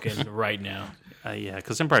they're smoking right now. Yeah,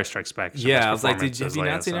 because Empire Strikes Back. is her Yeah, best I was like, performance have as you Leia,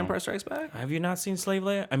 not seen so- Empire Strikes Back? Have you not seen Slave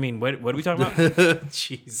Leia? I mean, what are we talking about?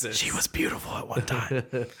 Jesus. She was beautiful at one time.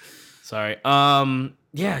 Sorry.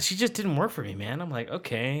 Yeah, she just didn't work for me, man. I'm like,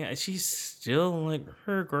 okay, she's still like,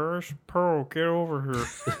 hey guys, Pearl, get over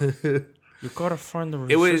here. You gotta find the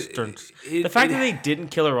It was- resistance. it- the fact it- that they didn't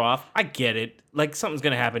kill her off, I get it. Like something's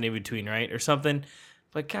gonna happen in between, right, or something.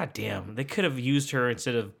 But goddamn, they could have used her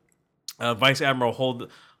instead of Vice Admiral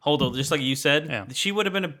Holdo, just like you said. Yeah. She would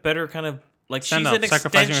have been a better kind of like Stand she's up, an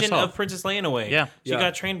sacrificing extension herself. of Princess Leia in a way. Yeah. she Yeah.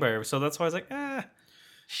 got trained by her, so that's why I was like,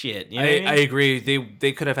 shit. You know what I mean? I agree.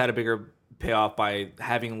 They could have had a bigger payoff by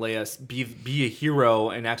having Leia be a hero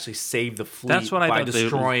and actually save the fleet That's what I by thought they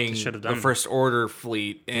destroying should have the done. First Order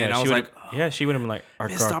fleet. And I she was would've- like, yeah, she would have been like, I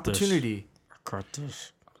missed got this. opportunity. I got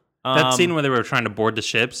this. That scene where they were trying to board the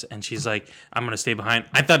ships, and she's like, "I'm gonna stay behind."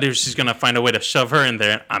 I thought she's gonna find a way to shove her in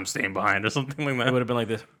there, and I'm staying behind, or something like It that. would have been like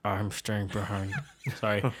this. I'm staying behind.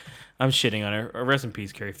 Sorry, I'm shitting on her. Rest in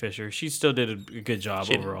peace, Carrie Fisher. She still did a good job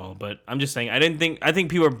overall, but I'm just saying. I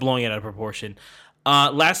think people are blowing it out of proportion.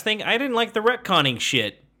 Last thing, I didn't like the retconning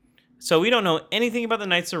shit. So we don't know anything about the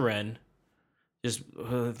Knights of Ren. Just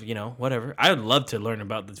whatever. I would love to learn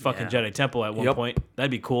about the fucking Jedi Temple at one Yep. point.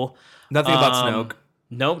 That'd be cool. Nothing about Snoke.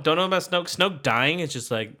 Nope, don't know about Snoke. Snoke dying is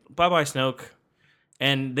just like, bye-bye, Snoke.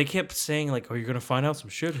 And they kept saying, like, oh, you're going to find out some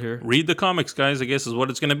shit here. Read the comics, guys. I guess is what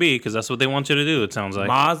it's gonna be, because that's what they want you to do. It sounds like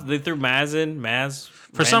They threw Maz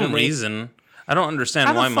for some randomly. reason. I don't understand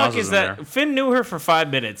How why the fuck Maz is isn't that? there. Finn knew her for 5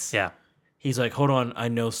 minutes. Yeah. He's like, hold on, I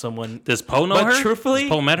know someone. Does Poe know But her? truthfully, Does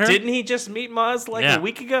Poe met her? didn't he just meet Maz like Yeah. a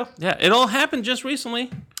week ago? Yeah, it all happened just recently.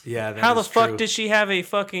 Yeah, that How the is fuck true. did she have a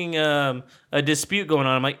fucking a dispute going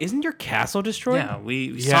on? I'm like, isn't your castle destroyed? Yeah,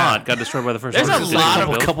 we saw it got destroyed by the first. There's a Order. Just lot didn't of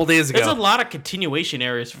build. a couple days ago? There's a lot of continuation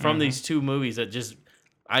errors from these two movies that just,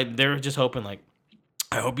 they're just hoping like,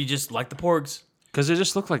 I hope you just like the Porgs. Because it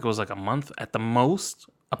just looked like it was like a month at the most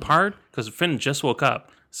apart. Because Finn just woke up,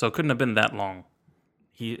 so it couldn't have been that long.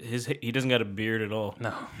 He doesn't got a beard at all.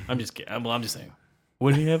 No, I'm just kidding. Well, I'm just saying.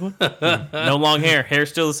 Would he have one? No long hair.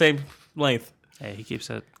 Hair's still the same length. hey, he keeps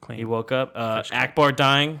it clean. He woke up. Akbar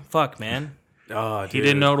dying. Fuck, man. Oh, He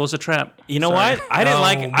didn't know it was a trap. You know what? I didn't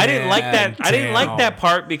like that. man. I didn't like Damn. that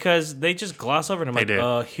part because they just gloss over it. I'm like,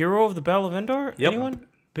 did. hero of the Battle of Endor? Yep. Anyone?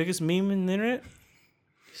 Biggest meme in the internet?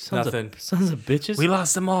 Nothing. Sons of bitches. We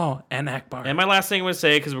lost them all, and Akbar. And my last thing I'm gonna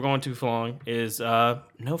say, because we're going too long, is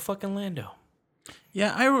no fucking Lando.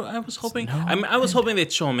 Yeah, I was hoping. I was hoping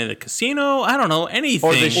they'd show him in the casino. I don't know, anything.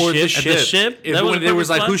 Or the ship. At the ship. If, when there was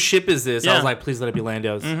like, whose ship is this? I Yeah. was like, please let it be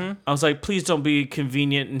Lando's. I was like, please don't be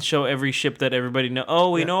convenient and show every ship that everybody know.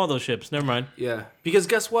 Oh, we know all those ships. Never mind. Yeah. Because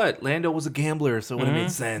guess what? Lando was a gambler, so it would have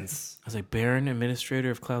made sense. I was like, Baron,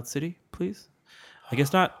 administrator of Cloud City, please. I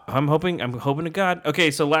guess not. I'm hoping to God.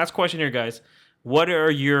 Okay, so last question here, guys. What are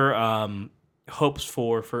your hopes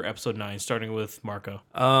for episode 9, starting with Marco?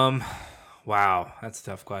 Wow, that's a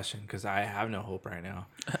tough question because I have no hope right now.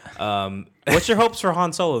 What's your hopes for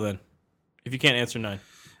Han Solo then? If you can't answer 9.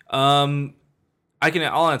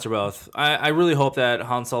 I'll answer both. I really hope that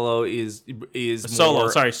Han Solo is Solo.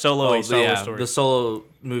 more, Sorry, Solo. A Solo story. The Solo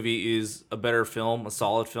movie is a better film, a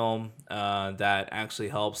solid film that actually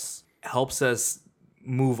helps us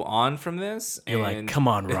move on from this. You're and like, come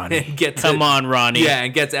on, Ronnie. Come on, Ronnie. Yeah,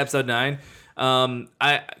 and get to episode 9.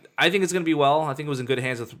 I think it's going to be well. I think it was in good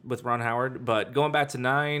hands with Ron Howard. But going back to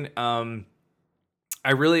 9,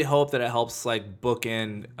 I really hope that it helps like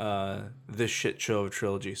bookend this shit show of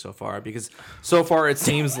trilogy so far. Because so far it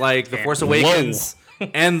seems like The Force Awakens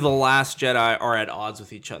and The Last Jedi are at odds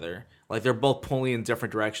with each other. Like they're both pulling in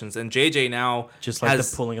different directions. And JJ now just like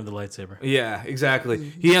the pulling of the lightsaber. Yeah, exactly.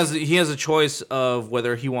 He has a choice of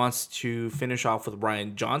whether he wants to finish off with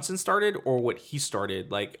Rian Johnson started or what he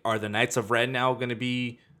started. Like, are the Knights of Ren now going to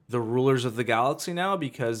be the rulers of the galaxy now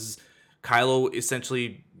because Kylo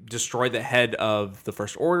essentially destroyed the head of the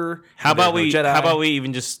First Order? How about we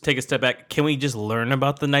even just take a step back? Can we just learn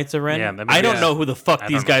about the Knights of Ren? Yeah, I don't know who the fuck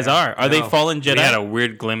these guys are. Are they fallen Jedi? We had a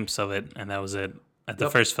weird glimpse of it, and that was it. At the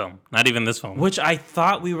first film, not even this film. Which I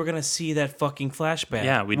thought we were gonna see that fucking flashback.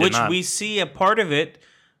 Yeah, we did not. We see a part of it,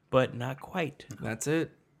 but not quite. That's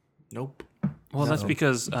it. Nope. Well, that's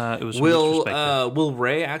because it was. Will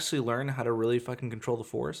Rey actually learn how to really fucking control the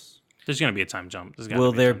Force? There's gonna be a time jump.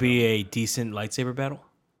 Will there be a decent lightsaber battle?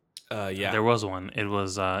 Yeah, there was one. It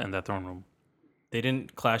was in that throne room. They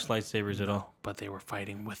didn't clash lightsabers at all, but they were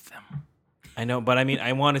fighting with them. I know, but I mean,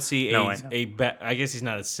 I want to see I guess he's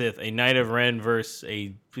not a Sith. A Knight of Ren versus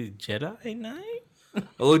a Jedi Knight.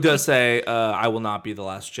 Well, Luke does say, "I will not be the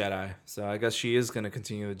last Jedi." So I guess she is going to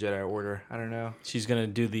continue the Jedi Order. I don't know. She's going to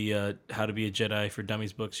do the How to Be a Jedi for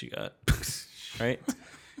Dummies book she got. Right?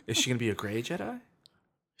 Is she going to be a gray Jedi?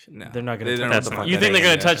 No, they're not going to touch that. You think they're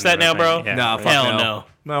going to touch that now, bro? Yeah, no, hell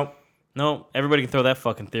no. No, everybody can throw that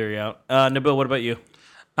fucking theory out. Nabil, what about you?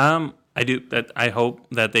 I do that. I hope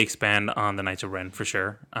that they expand on the Knights of Ren for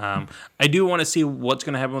sure. I do want to see what's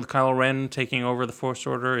going to happen with Kylo Ren taking over the Force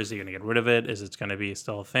Order. Is he going to get rid of it? Is it going to be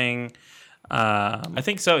still a thing? I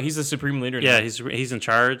think so. He's the supreme leader. Yeah, now. he's in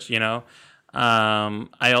charge. You know.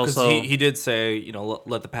 I also he did say, you know,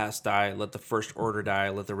 let the past die, let the First Order die,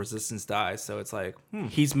 let the Resistance die. So it's like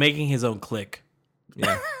he's making his own clique.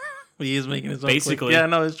 Yeah, he is making his own basically. Clique. Yeah,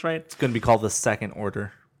 no, that's right. It's going to be called the Second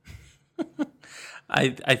Order.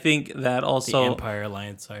 I think that also the Empire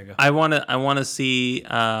Alliance saga. I want to see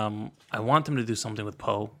I want them to do something with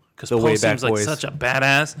Poe because Poe seems like such a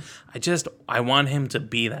badass. I want him to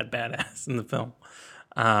be that badass in the film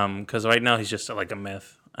because right now he's just like a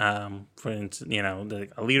myth. For instance, you know,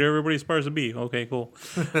 a leader everybody aspires to be. Okay, cool.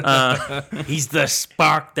 He's the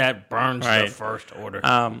spark that burns the First Order.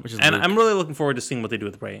 Which is and Luke. I'm really looking forward to seeing what they do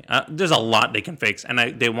with Rey. There's a lot they can fix, and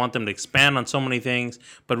they want them to expand on so many things,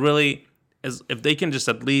 but really. If they can just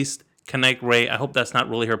at least connect Rey, I hope that's not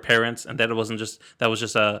really her parents and that was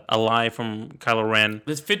just a lie from Kylo Ren.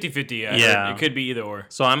 It's 50-50. Yeah. It could be either or.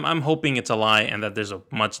 So I'm hoping it's a lie and that there's a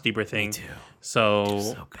much deeper thing. Me too.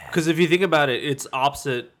 So because if you think about it, it's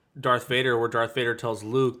opposite Darth Vader, where Darth Vader tells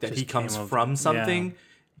Luke that he comes from something.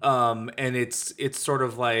 Yeah. And it's sort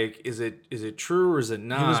of like, is it true or is it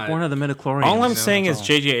not? He was born of the midichlorians. All I'm saying is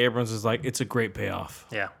J.J. Abrams is like, it's a great payoff.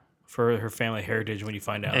 Yeah. For her family heritage when you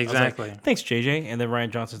find out. Exactly. Like, thanks, JJ. And then Rian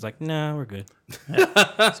Johnson's like, nah, we're good.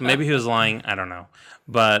 Yeah. So maybe he was lying. I don't know.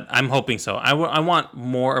 But I'm hoping so. I want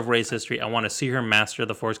more of Rey's history. I want to see her master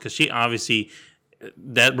the Force because she obviously,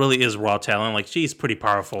 that really is raw talent. Like, she's pretty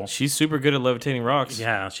powerful. She's super good at levitating rocks.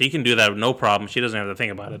 Yeah, she can do that with no problem. She doesn't have to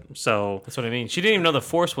think about it. So that's what I mean. She didn't even know the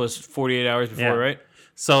Force was 48 hours before, right?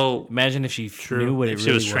 So imagine if she knew what it really was.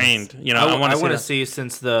 She was trained. You know, I want to see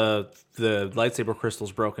since the lightsaber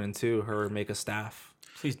crystal's broken in two, her make a staff.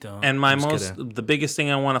 Please don't. And the biggest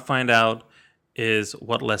thing I want to find out is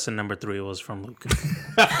what lesson number 3 was from Luke.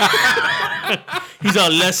 He's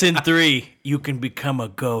on lesson 3. You can become a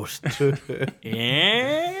ghost.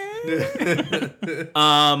 Yeah.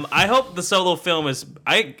 I hope the Solo film is.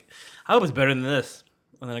 I hope it's better than this.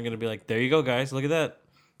 And then I'm gonna be like, there you go, guys. Look at that.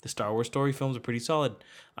 The Star Wars story films are pretty solid.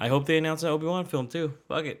 I hope they announce an Obi-Wan film too.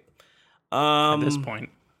 Fuck it. At this point.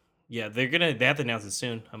 Yeah, they have to announce it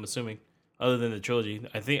soon. I'm assuming. Other than the trilogy,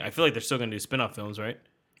 I feel like they're still gonna do spin-off films, right?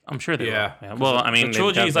 I'm sure they will. Yeah. Yeah. Well, I mean, The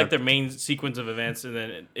trilogy is like their their main sequence of events, and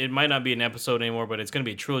then it might not be an episode anymore, but it's gonna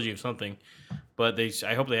be a trilogy of something. But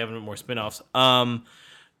I hope they have more spin-offs.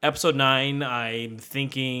 Episode 9, I'm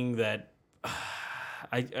thinking that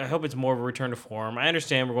I hope it's more of a return to form. I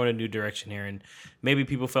understand we're going in a new direction here, and maybe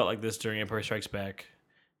people felt like this during Empire Strikes Back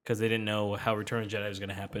because they didn't know how Return of the Jedi was going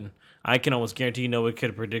to happen. I can almost guarantee nobody could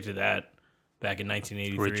have predicted that back in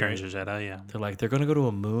 1983. Return right? to Jedi. Yeah. They're going to go to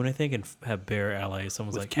a moon, I think, and have bear allies.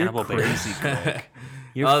 Someone's With like, "You're cannibal crazy, Greg.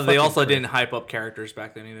 You're They fucking also crazy." didn't hype up characters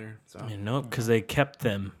back then either. So No, because they kept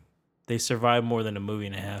them. They survived more than a movie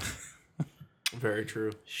and a half. very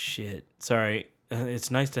true. Shit. Sorry.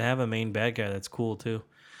 It's nice to have a main bad guy that's cool too.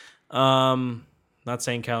 Not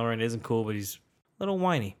saying Kylo Ren isn't cool, but he's a little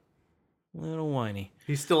whiny.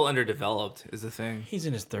 He's still underdeveloped, is the thing. He's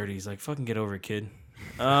in his 30s. Like, fucking get over it, kid.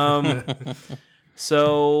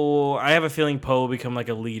 So I have a feeling Poe will become like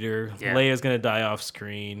a leader. Yeah. Leia's gonna die off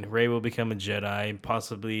screen. Rey will become a Jedi,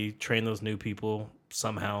 possibly train those new people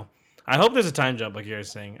somehow. I hope there's a time jump, like you were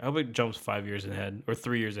saying. I hope it jumps 5 years ahead or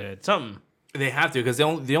 3 years ahead. Something. They have to because they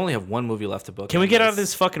only have one movie left to book. Can we get out of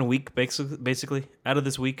this fucking week, basically? Out of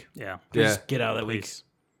this week? Yeah. Just get out of that week.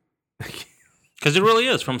 Because it really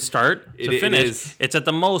is from start to It finish. is. It's at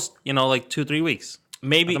the most, like 2-3 weeks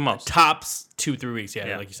Maybe At the most. tops 2-3 weeks. Yeah,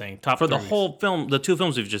 Yeah. like you're saying. Top for the 3 weeks. whole film. The 2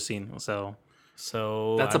 films we've just seen. So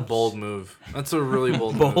So That's a bold move. That's a really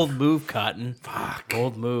bold move. bold move, Cotton. Fuck.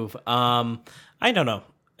 Bold move. I don't know.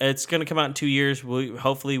 It's gonna come out in 2 years.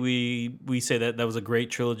 Hopefully we say that was a great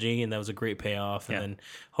trilogy and that was a great payoff, and then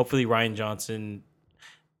hopefully Ryan Johnson,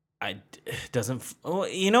 doesn't. Oh,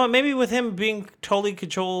 you know what? Maybe with him being totally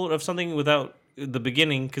controlled of something without the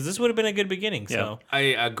beginning, because this would have been a good beginning. So I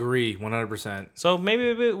agree 100%. so maybe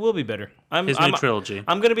it will be better. his new trilogy.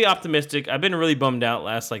 I'm gonna be optimistic. I've been really bummed out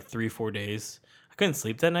last like 3-4 days. I couldn't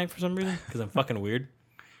sleep that night for some reason because I'm fucking weird.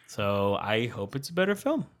 So I hope it's a better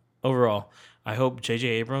film overall. I hope J.J.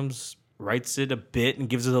 Abrams writes it a bit and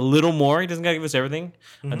gives us a little more. He doesn't gotta give us everything.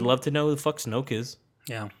 I'd love to know who the fuck Snoke is.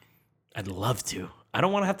 Yeah. I'd love to. I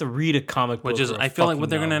don't want to have to read a comic book. Which is, or a I feel like fucking what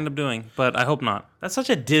they're going to novel. end up doing, but I hope not. That's such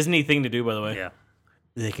a Disney thing to do, by the way. Yeah.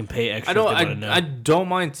 They can pay extra. I don't. If they want to know. I don't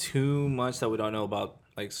mind too much that we don't know about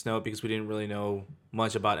like Snoke because we didn't really know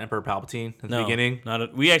much about Emperor Palpatine at the beginning.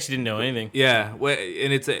 We actually didn't know anything. Yeah,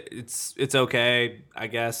 and it's okay, I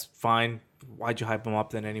guess. Fine. Why'd you hype him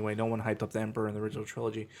up then anyway? No one hyped up the Emperor in the original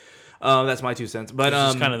trilogy. That's my 2 cents. But It's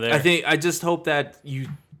just kinda there. I just hope that you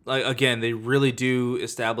again they really do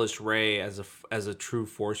establish Rey as a true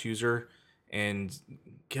Force user and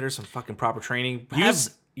get her some fucking proper training.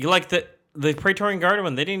 You like the Praetorian Guard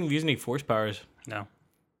one? They didn't use any force powers. No.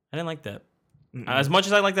 I didn't like that. As much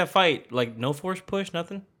as I like that fight, like no force push,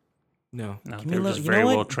 nothing. No. They're just very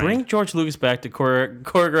well trained. Bring George Lucas back to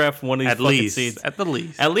choreograph one of these At fucking least. scenes. At the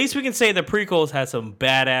least. At least we can say the prequels had some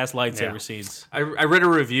badass lightsaber scenes. I read a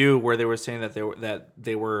review where they were saying that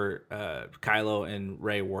they were Kylo and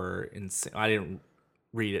Rey were in. I didn't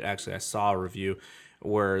read it actually. I saw a review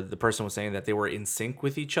where the person was saying that they were in sync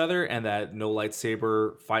with each other and that no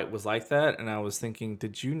lightsaber fight was like that. And I was thinking,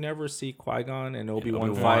 did you never see Qui-Gon and Obi-Wan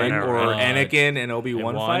Obi-Wan fight or, or Anakin and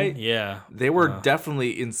Obi-Wan fight? Yeah. They were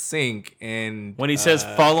definitely in sync. And When he says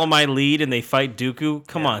 "follow my lead" and they fight Dooku,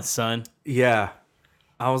 come on, son. yeah,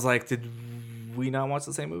 I was like, did we not watch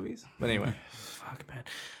the same movies? But anyway. Fuck, man.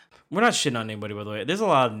 We're not shitting on anybody, by the way. There's a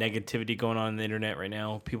lot of negativity going on the internet right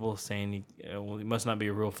now. People saying, well, you must not be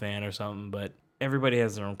a real fan or something, but everybody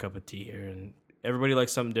has their own cup of tea here, and everybody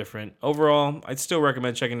likes something different. Overall, I'd still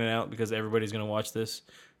recommend checking it out because everybody's going to watch this.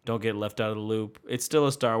 Don't get left out of the loop. It's still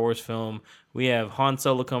a Star Wars film. We have Han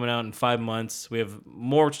Solo coming out in 5 months. We have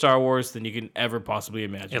more Star Wars than you can ever possibly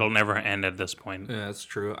imagine. It'll never end at this point. Yeah, that's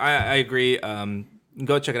true. I agree.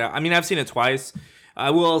 Go check it out. I mean, I've seen it twice. I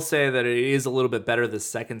will say that it is a little bit better the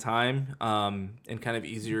second time and kind of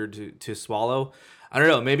easier to swallow. I don't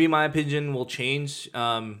know. Maybe my opinion will change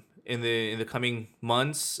in the coming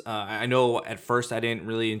months. I know at first I didn't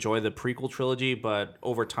really enjoy the prequel trilogy, but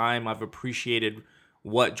over time I've appreciated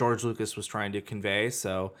what George Lucas was trying to convey.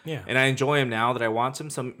 So Yeah. and I enjoy him now that I watch him.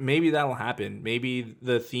 So maybe that'll happen. Maybe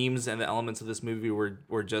the themes and the elements of this movie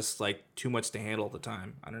were just like too much to handle at the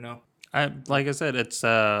time. I don't know. Like I said, it's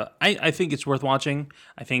I think it's worth watching.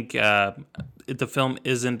 I think the film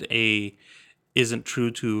isn't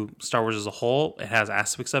true to Star Wars as a whole. It has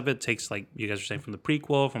aspects of it. It takes, like you guys were saying, from the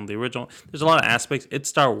prequel, from the original. There's a lot of aspects. It's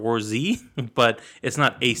Star Wars-y, but it's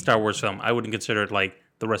not a Star Wars film. I wouldn't consider it like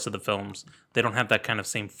the rest of the films. They don't have that kind of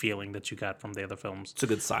same feeling that you got from the other films. It's a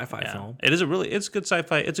good sci-fi film. It is it's good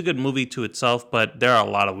sci-fi. It's a good movie to itself, but there are a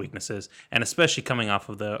lot of weaknesses, and especially coming off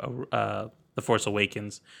of the Force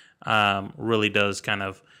Awakens, really does kind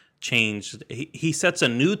of change. He sets a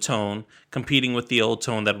new tone, competing with the old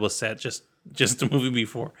tone that was set just the movie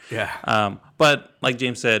before. Yeah. But like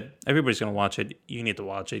James said, everybody's gonna watch it. You need to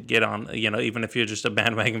watch it. Get on. Even if you're just a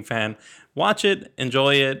bandwagon fan, watch it,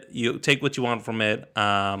 enjoy it. You take what you want from it.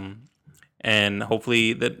 And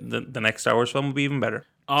hopefully the next Star Wars film will be even better.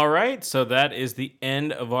 All right, so that is the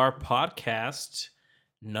end of our podcast,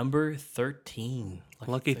 number 13.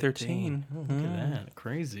 Lucky 13. Oh, look at that,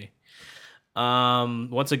 crazy.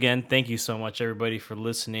 Once again, thank you so much, everybody, for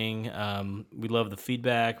listening. We love the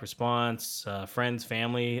feedback, response, friends,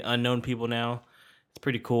 family, unknown people now. It's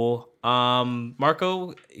pretty cool.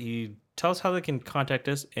 Marco, you tell us how they can contact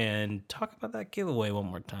us and talk about that giveaway one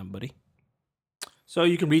more time, buddy. So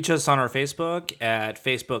you can reach us on our Facebook at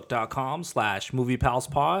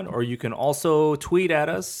facebook.com/moviepalspod, or you can also tweet at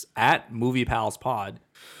us at moviepalspod.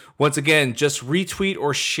 Once again, just retweet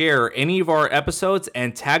or share any of our episodes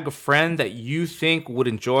and tag a friend that you think would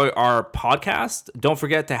enjoy our podcast. Don't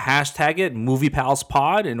forget to hashtag it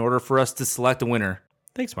moviepalspod in order for us to select a winner.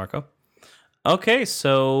 Thanks, Marco. Okay,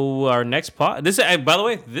 so our next pod. By the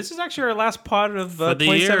way, this is actually our last pod of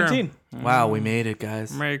 2017. Wow, we made it,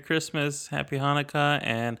 guys. Merry Christmas, Happy Hanukkah,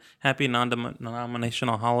 and Happy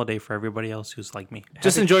non-denominational holiday for everybody else who's like me.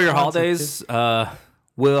 Just enjoy your holidays.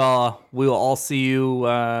 We'll all see you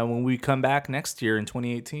when we come back next year in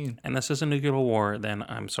 2018. And this is a nuclear war, then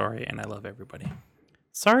I'm sorry, and I love everybody.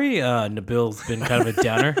 Sorry, Nabil's been kind of a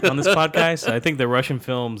downer on this podcast. I think the Russian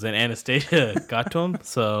films and Anastasia got to him,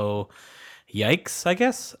 so yikes, I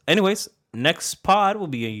guess. Anyways, next pod will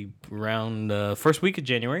be around the first week of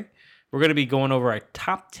January. We're going to be going over our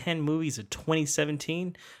top 10 movies of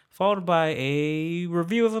 2017, followed by a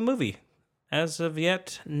review of a movie. As of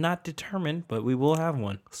yet, not determined, but we will have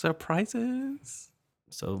one. Surprises.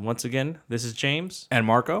 So once again, this is James. And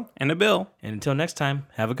Marco. And a Bill. And until next time,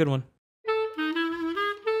 have a good one.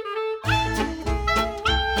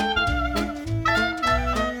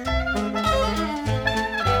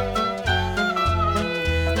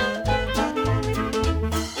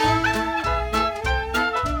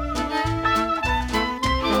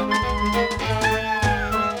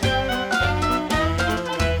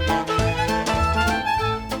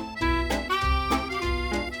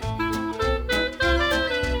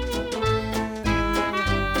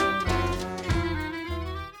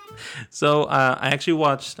 So I actually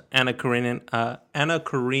watched Anna Karenina.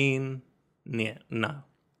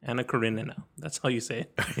 That's how you say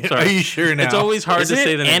it. Sorry. Are you sure now? It's always hard Isn't to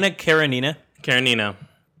say it the name. Anna Karenina? Karenina.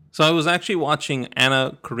 So I was actually watching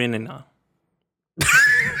Anna Karenina.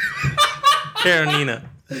 Karenina.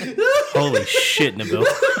 Holy shit, Nabil.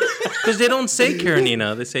 Because they don't say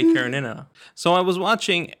Karenina, they say Karenina. So I was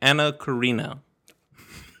watching Anna Karina.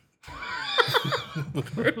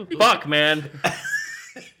 Fuck, man.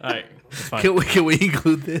 All right, that's fine. Can we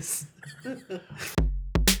include this?